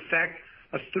really, in effect,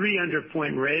 a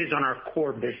 300-point raise on our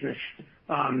core business.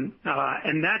 And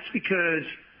that's because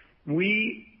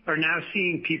we are now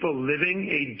seeing people living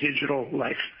a digital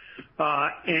life.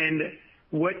 And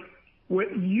what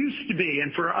used to be,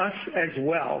 and for us as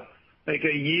well, like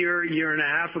a year and a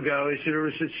half ago, is there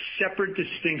was a separate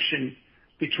distinction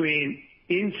between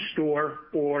in-store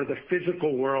or the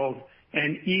physical world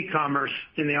and e-commerce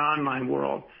in the online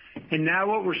world. And now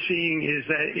what we're seeing is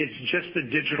that it's just a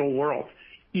digital world.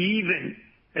 Even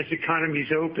as economies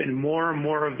open, more and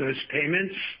more of those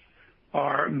payments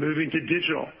are moving to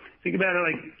digital. Think about it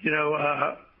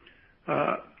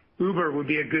like, Uber would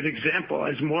be a good example.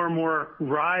 As more and more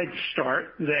rides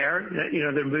start there,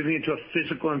 they're moving into a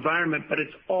physical environment, but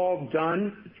it's all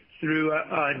done through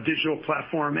a digital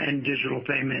platform and digital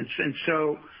payments. And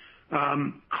so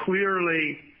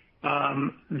clearly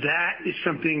that is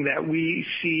something that we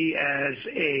see as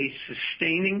a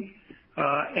sustaining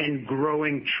and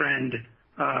growing trend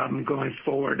going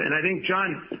forward. And I think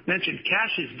John mentioned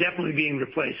cash is definitely being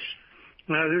replaced.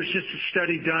 There's just a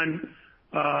study done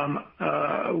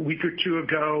a week or two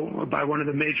ago by one of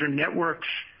the major networks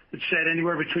that said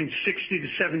anywhere between 60 to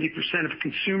 70% of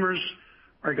consumers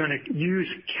are going to use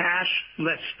cash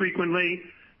less frequently,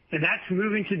 and that's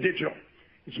moving to digital.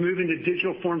 It's moving to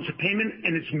digital forms of payment,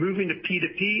 and it's moving to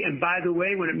P2P. And by the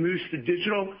way, when it moves to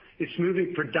digital, it's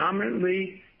moving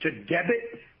predominantly to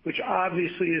debit, which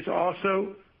obviously is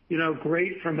also,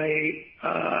 great from a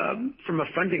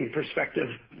funding perspective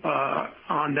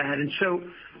on that. And so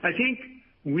I think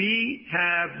we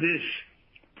have this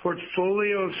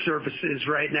portfolio of services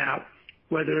right now,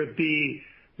 whether it be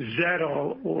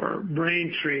Zettle or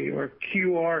Braintree or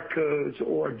QR codes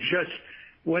or just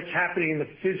what's happening in the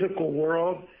physical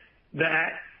world,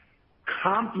 that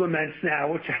complements now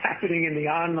what's happening in the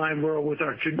online world with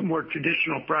our more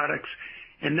traditional products.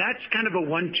 And that's kind of a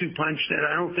 1-2 punch that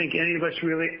I don't think any of us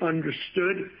really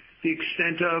understood the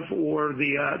extent of or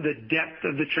the depth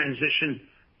of the transition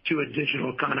to a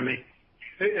digital economy.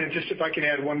 And just if I can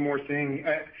add one more thing,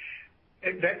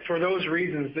 that for those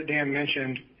reasons that Dan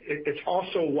mentioned, it's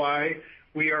also why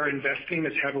we are investing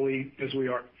as heavily as we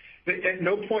are. At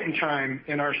no point in time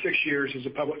in our 6 years as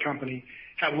a public company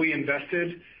have we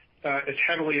invested as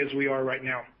heavily as we are right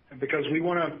now, because we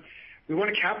want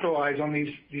to capitalize on these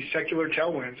secular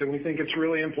tailwinds, and we think it's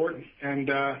really important. And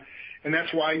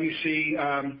that's why you see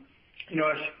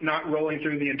us not rolling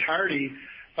through the entirety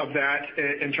of that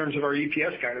in terms of our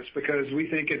EPS guidance, because we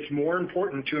think it's more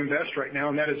important to invest right now,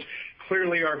 and that is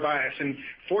clearly our bias. And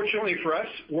fortunately for us,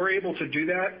 we're able to do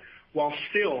that while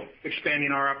still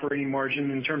expanding our operating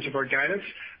margin in terms of our guidance,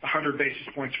 100 basis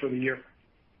points for the year.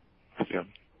 Yeah,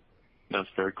 that's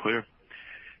very clear.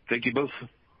 Thank you both.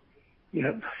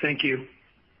 Yep, thank you.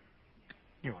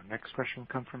 Your next question will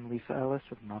come from Lisa Ellis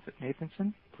of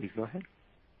MoffettNathanson. Please go ahead.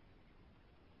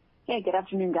 Hey, good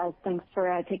afternoon, guys. Thanks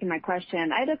for taking my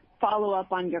question. I had a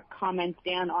follow-up on your comments,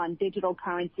 Dan, on digital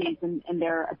currencies and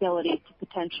their ability to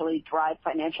potentially drive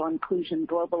financial inclusion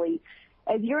globally.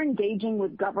 As you're engaging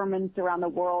with governments around the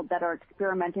world that are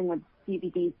experimenting with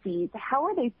CBDCs, how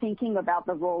are they thinking about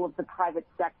the role of the private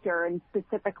sector, and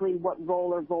specifically what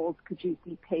role or roles could you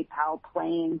see PayPal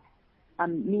playing?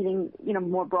 Meaning,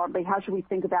 more broadly, how should we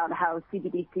think about how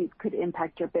CBDCs could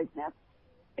impact your business?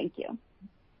 Thank you.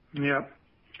 Yeah.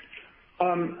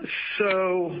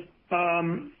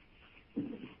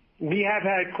 We have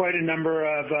had quite a number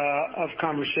of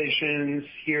conversations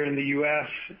here in the U.S.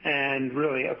 and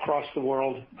really across the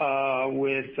world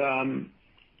with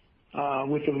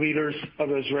the leaders of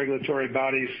those regulatory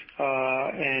bodies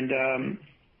and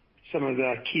some of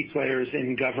the key players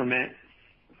in government.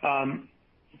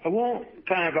 I won't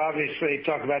kind of obviously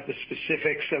talk about the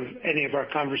specifics of any of our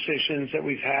conversations that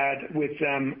we've had with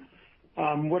them.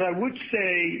 What I would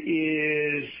say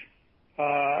is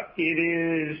it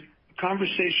is a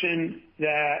conversation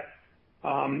that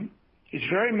is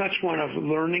very much one of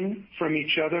learning from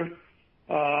each other,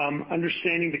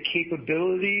 understanding the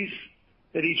capabilities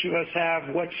that each of us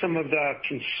have, what some of the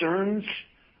concerns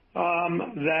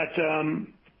that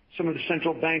some of the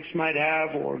central banks might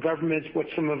have or governments, what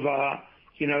some of the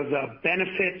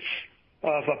benefits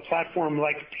of a platform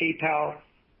like PayPal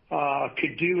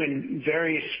could do in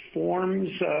various forms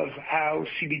of how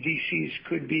CBDCs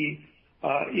could be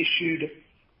issued.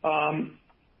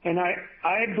 And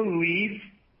I believe,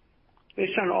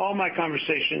 based on all my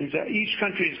conversations, that each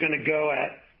country is going to go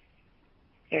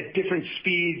at different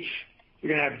speeds.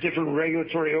 You're going to have different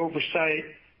regulatory oversight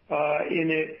in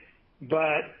it,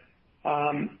 but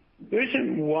there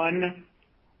isn't one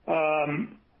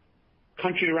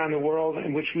country around the world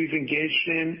in which we've engaged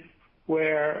in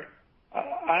where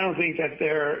I don't think that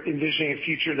they're envisioning a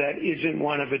future that isn't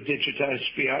one of a digitized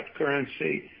fiat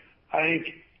currency. I think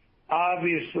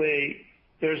obviously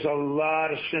there's a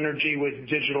lot of synergy with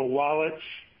digital wallets.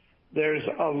 There's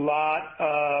a lot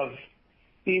of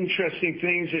interesting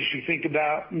things as you think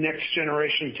about next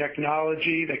generation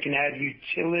technology that can add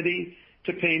utility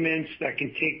to payments, that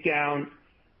can take down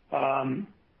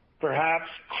perhaps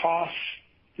costs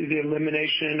through the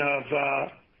elimination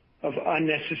of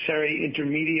unnecessary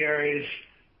intermediaries,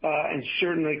 and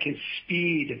certainly can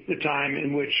speed the time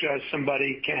in which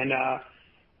somebody can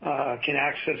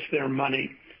access their money.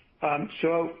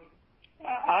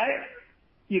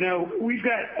 We've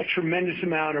got a tremendous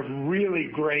amount of really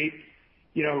great,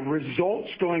 results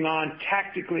going on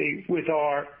tactically with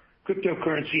our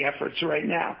cryptocurrency efforts right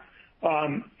now.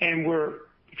 And we're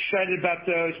excited about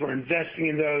those. We're investing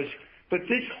in those. But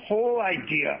this whole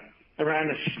idea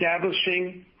around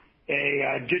establishing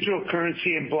a digital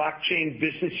currency and blockchain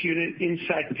business unit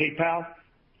inside PayPal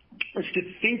is to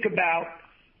think about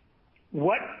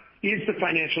what is the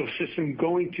financial system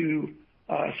going to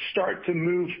start to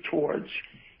move towards,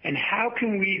 and how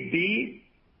can we be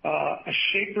a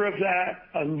shaper of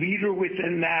that, a leader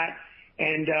within that,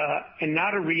 and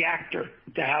not a reactor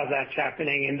to how that's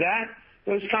happening. And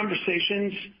those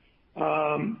conversations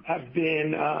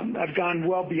have gone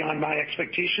well beyond my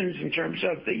expectations in terms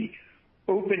of the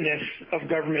openness of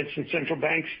governments and central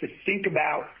banks to think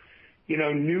about,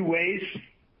 new ways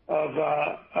of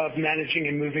managing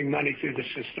and moving money through the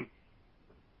system.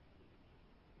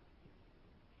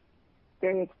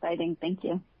 Very exciting. Thank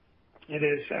you. It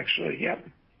is actually. Yep.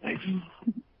 Thanks.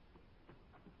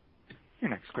 Your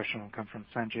next question will come from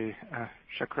Sanjay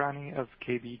Sakhrani of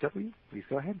KBW. Please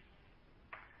go ahead.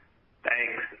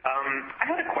 Thanks. I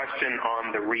had a question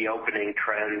on the reopening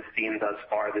trends seen thus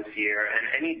far this year, and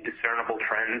any discernible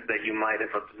trends that you might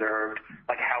have observed,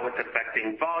 like how it's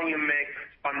affecting volume mix,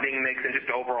 funding mix, and just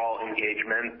overall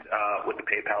engagement with the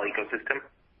PayPal ecosystem.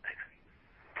 Thanks.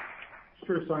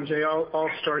 Sure, Sanjay. I'll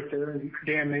start there, and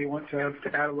Dan may want to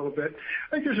add a little bit.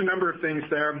 I think there's a number of things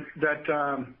there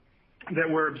that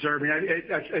we're observing.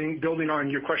 I think building on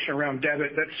your question around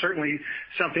debit, that's certainly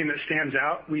something that stands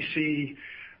out. We see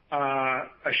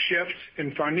a shift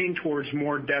in funding towards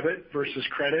more debit versus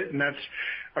credit, and that's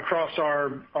across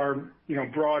our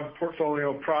broad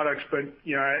portfolio of products. But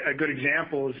a good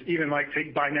example is even like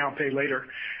take buy now, pay later,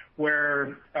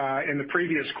 where in the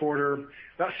previous quarter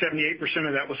about 78%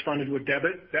 of that was funded with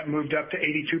debit. That moved up to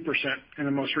 82% in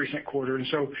the most recent quarter, and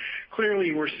so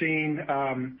clearly we're seeing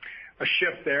a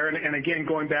shift there. And again,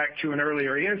 going back to an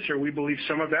earlier answer, we believe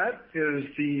some of that is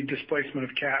the displacement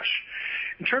of cash.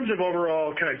 In terms of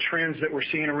overall kind of trends that we're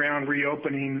seeing around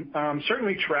reopening,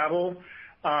 certainly travel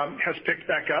has picked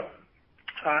back up,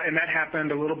 and that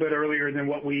happened a little bit earlier than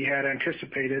what we had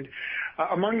anticipated.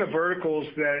 Among the verticals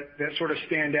that sort of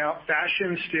stand out,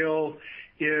 fashion still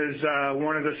is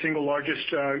one of the single largest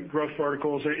growth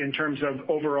verticals in terms of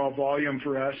overall volume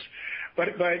for us. But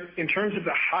in terms of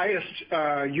the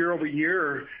highest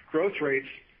year-over-year growth rates,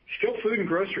 still food and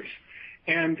groceries.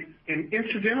 And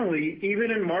incidentally, even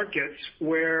in markets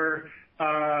where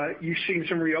you've seen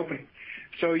some reopening.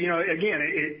 So, again,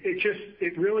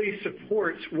 it really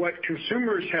supports what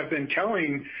consumers have been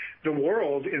telling the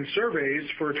world in surveys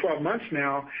for 12 months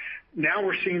now. Now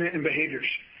we're seeing it in behaviors.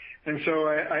 And so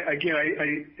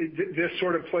this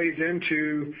sort of plays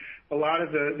into a lot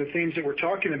of the themes that we're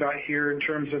talking about here in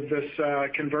terms of this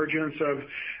convergence of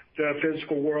the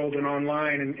physical world and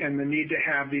online, and the need to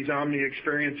have these omni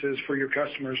experiences for your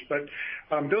customers. But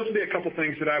those would be a couple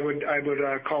things that I would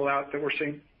call out that we're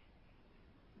seeing.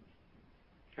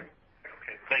 Okay,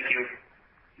 thank you.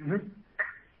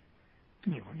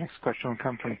 Mm-hmm. Your next question will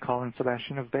come from Colin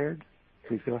Sebastian of Baird.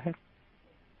 Please go ahead.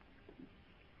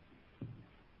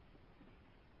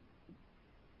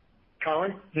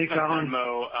 Colin? Hey, Colin.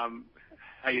 Venmo,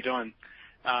 how you doing?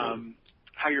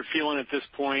 How you're feeling at this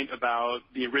point about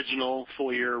the original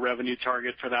full-year revenue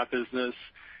target for that business,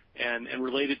 and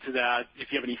related to that,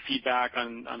 if you have any feedback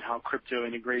on how crypto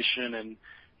integration and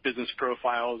business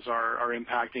profiles are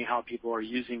impacting how people are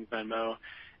using Venmo,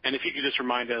 and if you could just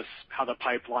remind us how the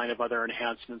pipeline of other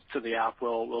enhancements to the app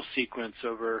will sequence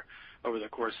over the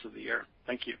course of the year.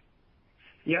 Thank you.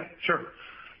 Yeah, sure.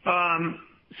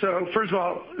 So first of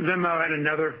all, Venmo had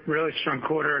another really strong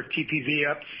quarter, TPV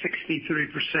up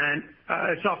 63%.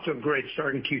 It's off to a great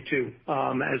start in Q2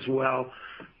 as well.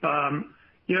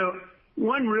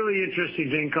 One really interesting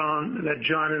thing, Colin, that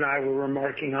John and I were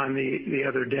remarking on the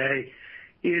other day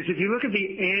is if you look at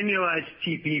the annualized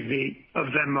TPV of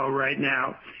Venmo right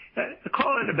now,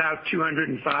 call it about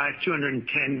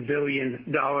 $210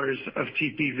 billion of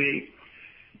TPV.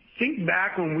 Think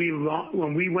back when we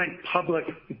went public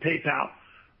with PayPal.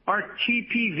 Our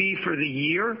TPV for the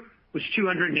year was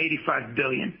 $285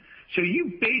 billion. So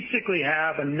you basically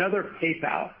have another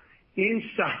PayPal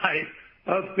inside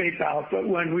of PayPal, but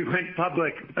when we went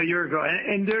public a year ago,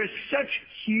 and there is such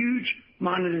huge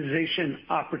monetization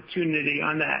opportunity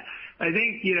on that. I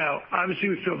think, obviously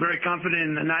we feel very confident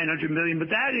in the 900 million, but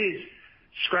that is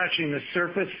scratching the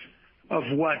surface of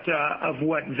what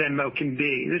Venmo can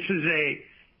be. This is a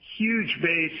huge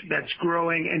base that's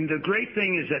growing, and the great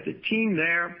thing is that the team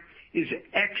there is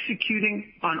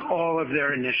executing on all of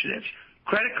their initiatives.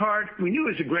 Credit card, we knew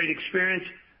it was a great experience,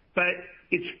 but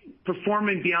it's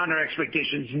performing beyond our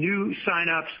expectations. New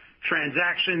signups,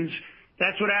 transactions,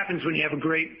 that's what happens when you have a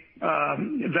great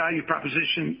value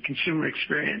proposition consumer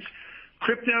experience.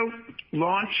 Crypto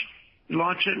launched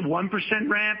at 1%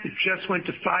 ramp. It just went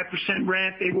to 5%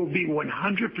 ramp. It will be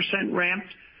 100%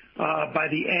 ramped by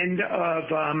the end of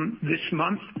this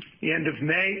month, the end of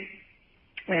May.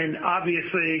 And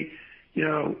obviously,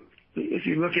 if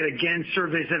you look at, again,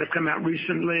 surveys that have come out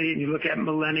recently and you look at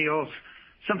millennials,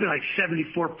 something like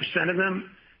 74% of them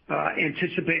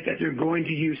anticipate that they're going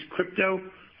to use crypto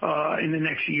in the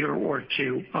next year or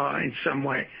two in some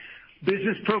way.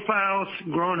 Business profiles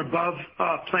growing above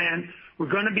plan.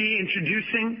 We're going to be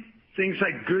introducing things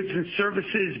like goods and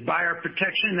services, buyer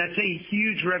protection. That's a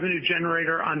huge revenue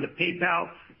generator on the PayPal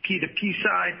P2P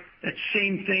side. That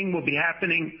same thing will be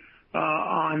happening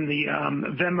on the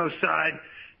Venmo side.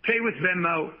 Pay with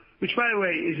Venmo, which by the way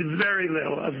is very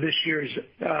little of this year's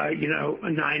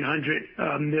 900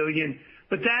 million.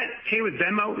 But that Pay with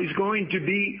Venmo is going to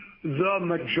be the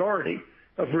majority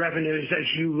of revenues as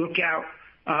you look out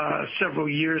several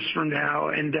years from now.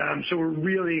 And so we're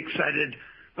really excited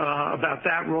about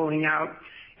that rolling out.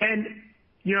 And,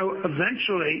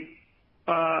 eventually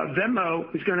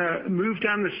Venmo is going to move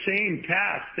down the same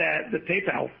path that the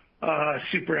PayPal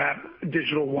super app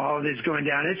digital wallet is going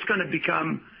down. It's going to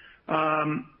become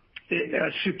a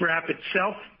super app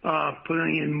itself,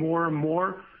 putting in more and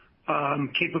more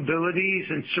capabilities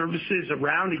and services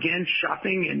around, again,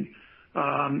 shopping and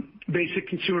basic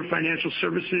consumer financial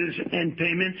services and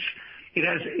payments. It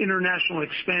has international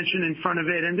expansion in front of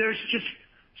it, and there's just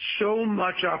so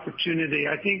much opportunity.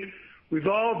 I think we've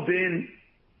all been,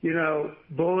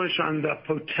 bullish on the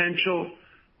potential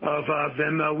of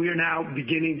Venmo. We are now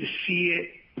beginning to see it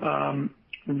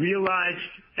realized,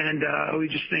 and we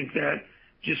just think that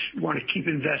just want to keep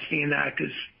investing in that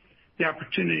because the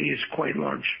opportunity is quite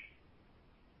large.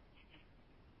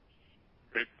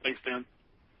 Great. Thanks, Dan.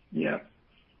 Yeah.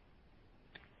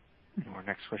 Our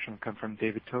next question will come from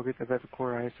David Togut of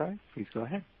Evercore ISI. Please go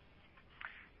ahead.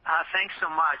 Thanks so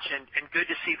much, and good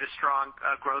to see the strong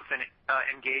growth and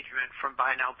engagement from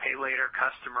Buy Now, Pay Later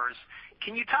customers.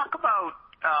 Can you talk about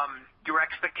your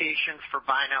expectations for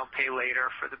Buy Now, Pay Later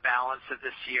for the balance of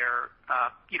this year?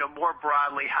 More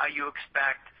broadly, how you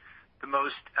expect the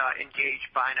most engaged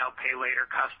Buy Now, Pay Later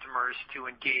customers to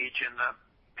engage in the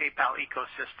PayPal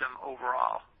ecosystem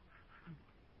overall?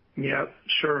 Yeah,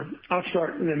 sure. I'll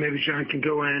start, and then maybe John can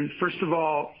go in. First of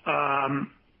all,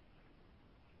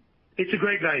 it's a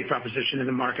great value proposition in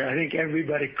the market. I think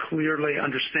everybody clearly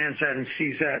understands that and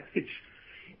sees that. It's,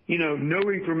 no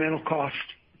incremental cost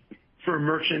for a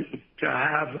merchant to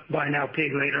have Buy Now, Pay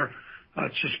Later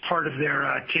It's just part of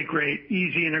their take rate,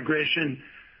 easy integration.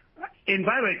 And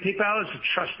by the way, PayPal is a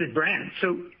trusted brand,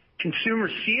 so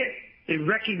consumers see it, they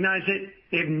recognize it,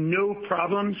 they have no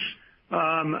problems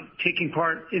taking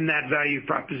part in that value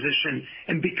proposition.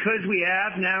 And because we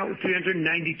have now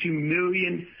 392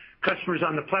 million customers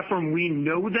on the platform, we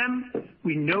know them,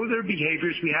 we know their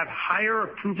behaviors, we have higher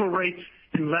approval rates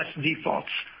and less defaults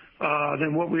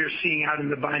than what we are seeing out in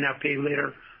the buy now, pay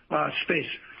later space.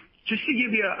 Just to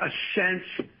give you a sense,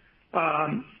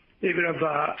 David, of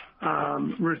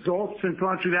results since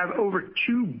launch, we have over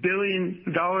 $2 billion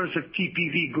of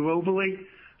TPV globally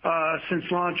since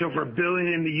launch, over $1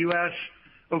 billion in the U.S.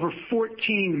 Over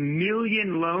 14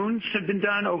 million loans have been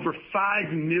done, over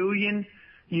 5 million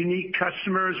unique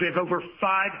customers. We have over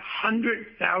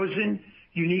 500,000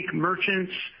 unique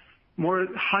merchants, more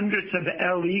hundreds of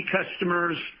LE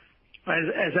customers.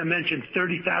 As I mentioned,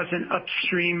 30,000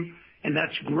 upstream, and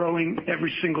that's growing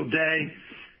every single day.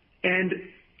 And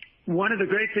one of the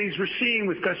great things we're seeing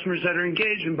with customers that are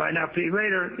engaged in buy now, pay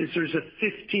later is there's a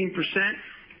 15%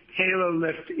 halo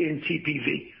lift in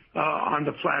TPV on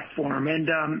the platform. And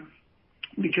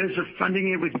because they're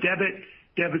funding it with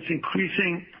debit's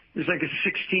increasing. There's like a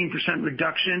 16%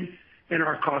 reduction in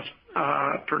our cost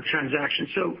per transaction.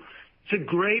 So it's a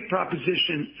great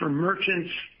proposition for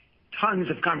merchants. Tons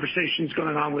of conversations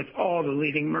going on with all the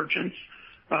leading merchants.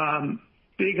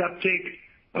 Big uptake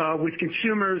with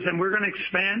consumers, and we're going to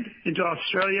expand into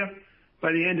Australia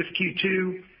by the end of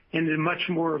Q2 and then much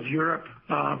more of Europe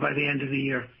by the end of the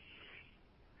year.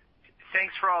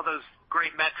 Thanks for all those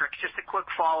great metrics. Just a quick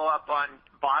follow-up on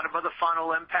bottom of the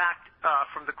funnel impact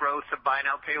from the growth of buy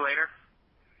now, pay later.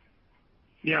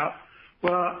 Yeah.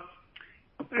 Well,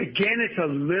 again, it's a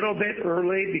little bit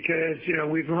early because,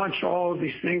 we've launched all of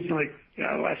these things in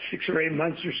the last 6 or 8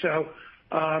 months or so.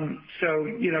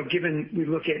 Given we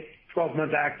look at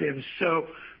 12-month actives.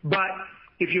 But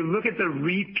if you look at the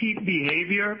repeat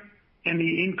behavior and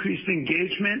the increased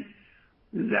engagement,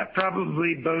 that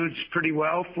probably bodes pretty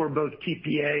well for both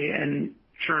TPA and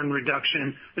churn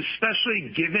reduction,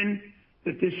 especially given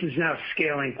that this is now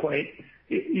scaling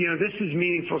this is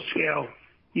meaningful scale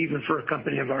even for a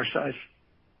company of our size.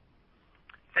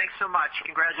 Thanks so much.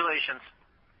 Congratulations.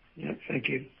 Yeah, thank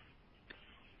you.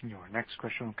 Your next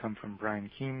question will come from Bryan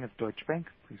Keane of Deutsche Bank.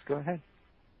 Please go ahead.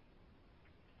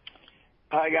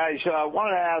 Hi, guys. I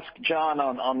wanted to ask John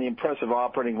on the impressive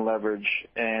operating leverage,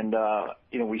 and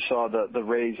we saw the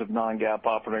raise of non-GAAP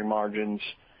operating margins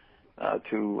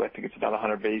to, I think it's about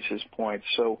 100 basis points.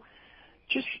 So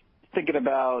just thinking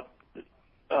about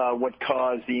what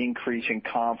caused the increase in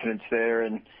confidence there,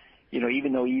 and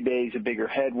even though eBay is a bigger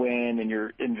headwind and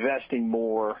you're investing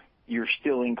more, you're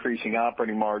still increasing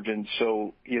operating margins.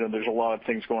 So there's a lot of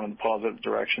things going in the positive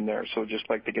direction there. So just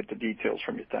like to get the details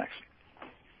from you. Thanks.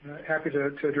 Happy to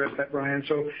address that, Brian.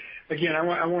 So again, I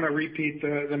want to repeat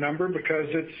the number because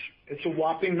it's a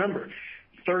whopping number.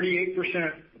 38%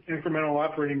 incremental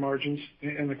operating margins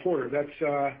in the quarter.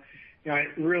 That's it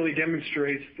really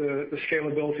demonstrates the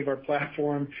scalability of our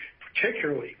platform,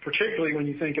 particularly when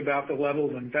you think about the level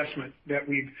of investment that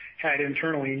we've had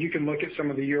internally. And you can look at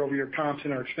some of the year-over-year comps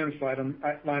in our expense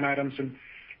line items and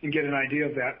get an idea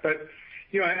of that. But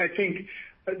I think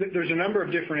there's a number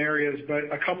of different areas, but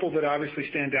a couple that obviously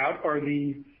stand out are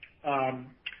the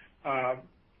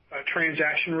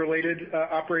transaction-related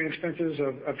operating expenses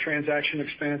of transaction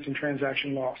expense and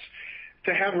transaction loss.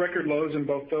 To have record lows in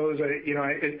both those,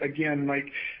 again,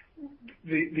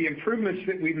 the improvements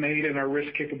that we've made in our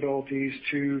risk capabilities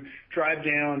to drive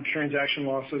down transaction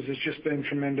losses has just been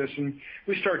tremendous. And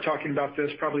we started talking about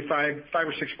this probably five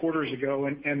or 6 quarters ago.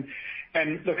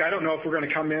 And look, I don't know if we're going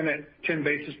to come in at 10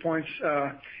 basis points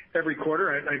every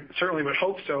quarter. I certainly would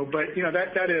hope so. But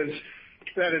that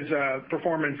is a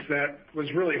performance that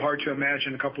was really hard to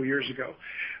imagine a couple of years ago.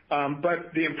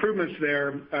 But the improvements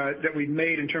there that we've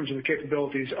made in terms of the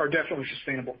capabilities are definitely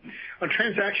sustainable. On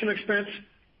transaction expense,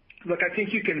 look, I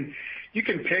think you can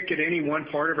pick at any one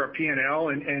part of our P&L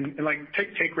and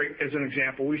take rate as an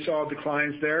example. We saw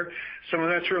declines there. Some of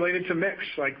that's related to mix.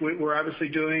 We're obviously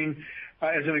doing,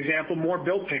 as an example, more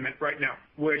bill payment right now,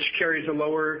 which carries a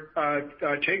lower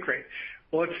take rate.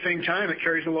 Well, at the same time, it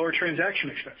carries a lower transaction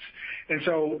expense. And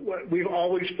so we've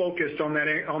always focused on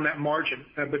that margin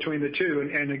between the two.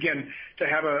 And again, to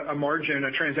have a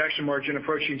transaction margin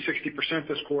approaching 60%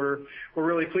 this quarter, we're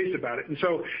really pleased about it. And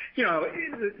so,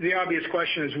 the obvious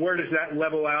question is, where does that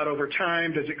level out over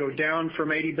time? Does it go down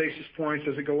from 80 basis points?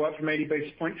 Does it go up from 80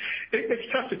 basis points? It's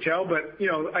tough to tell, but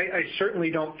I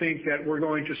certainly don't think that we're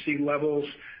going to see levels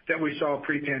that we saw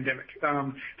pre-pandemic.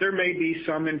 There may be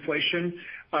some inflation,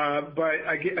 but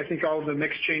I think all of the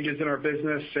mix changes in our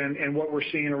business and what we're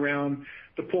seeing around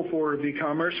the pull forward of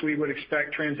e-commerce, we would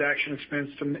expect transaction expense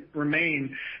to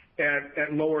remain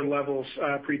at lower levels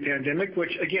pre-pandemic,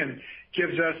 which again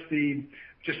gives us the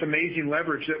just amazing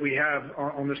leverage that we have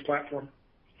on this platform.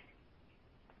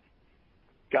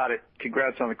 Got it.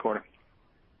 Congrats on the quarter.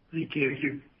 Thank you. Thank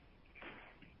you.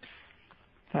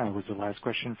 That was the last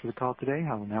question for the call today.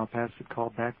 I will now pass the call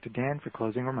back to Dan for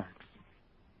closing remarks.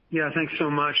 Yeah, thanks so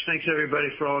much. Thanks everybody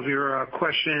for all of your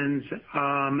questions,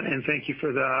 and thank you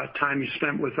for the time you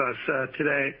spent with us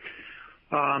today.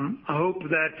 I hope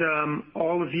that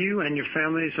all of you and your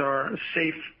families are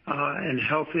safe and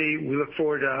healthy. We look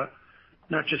forward to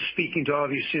not just speaking to all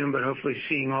of you soon, but hopefully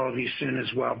seeing all of you soon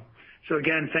as well. So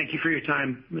again, thank you for your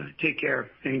time. Take care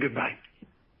and goodbye.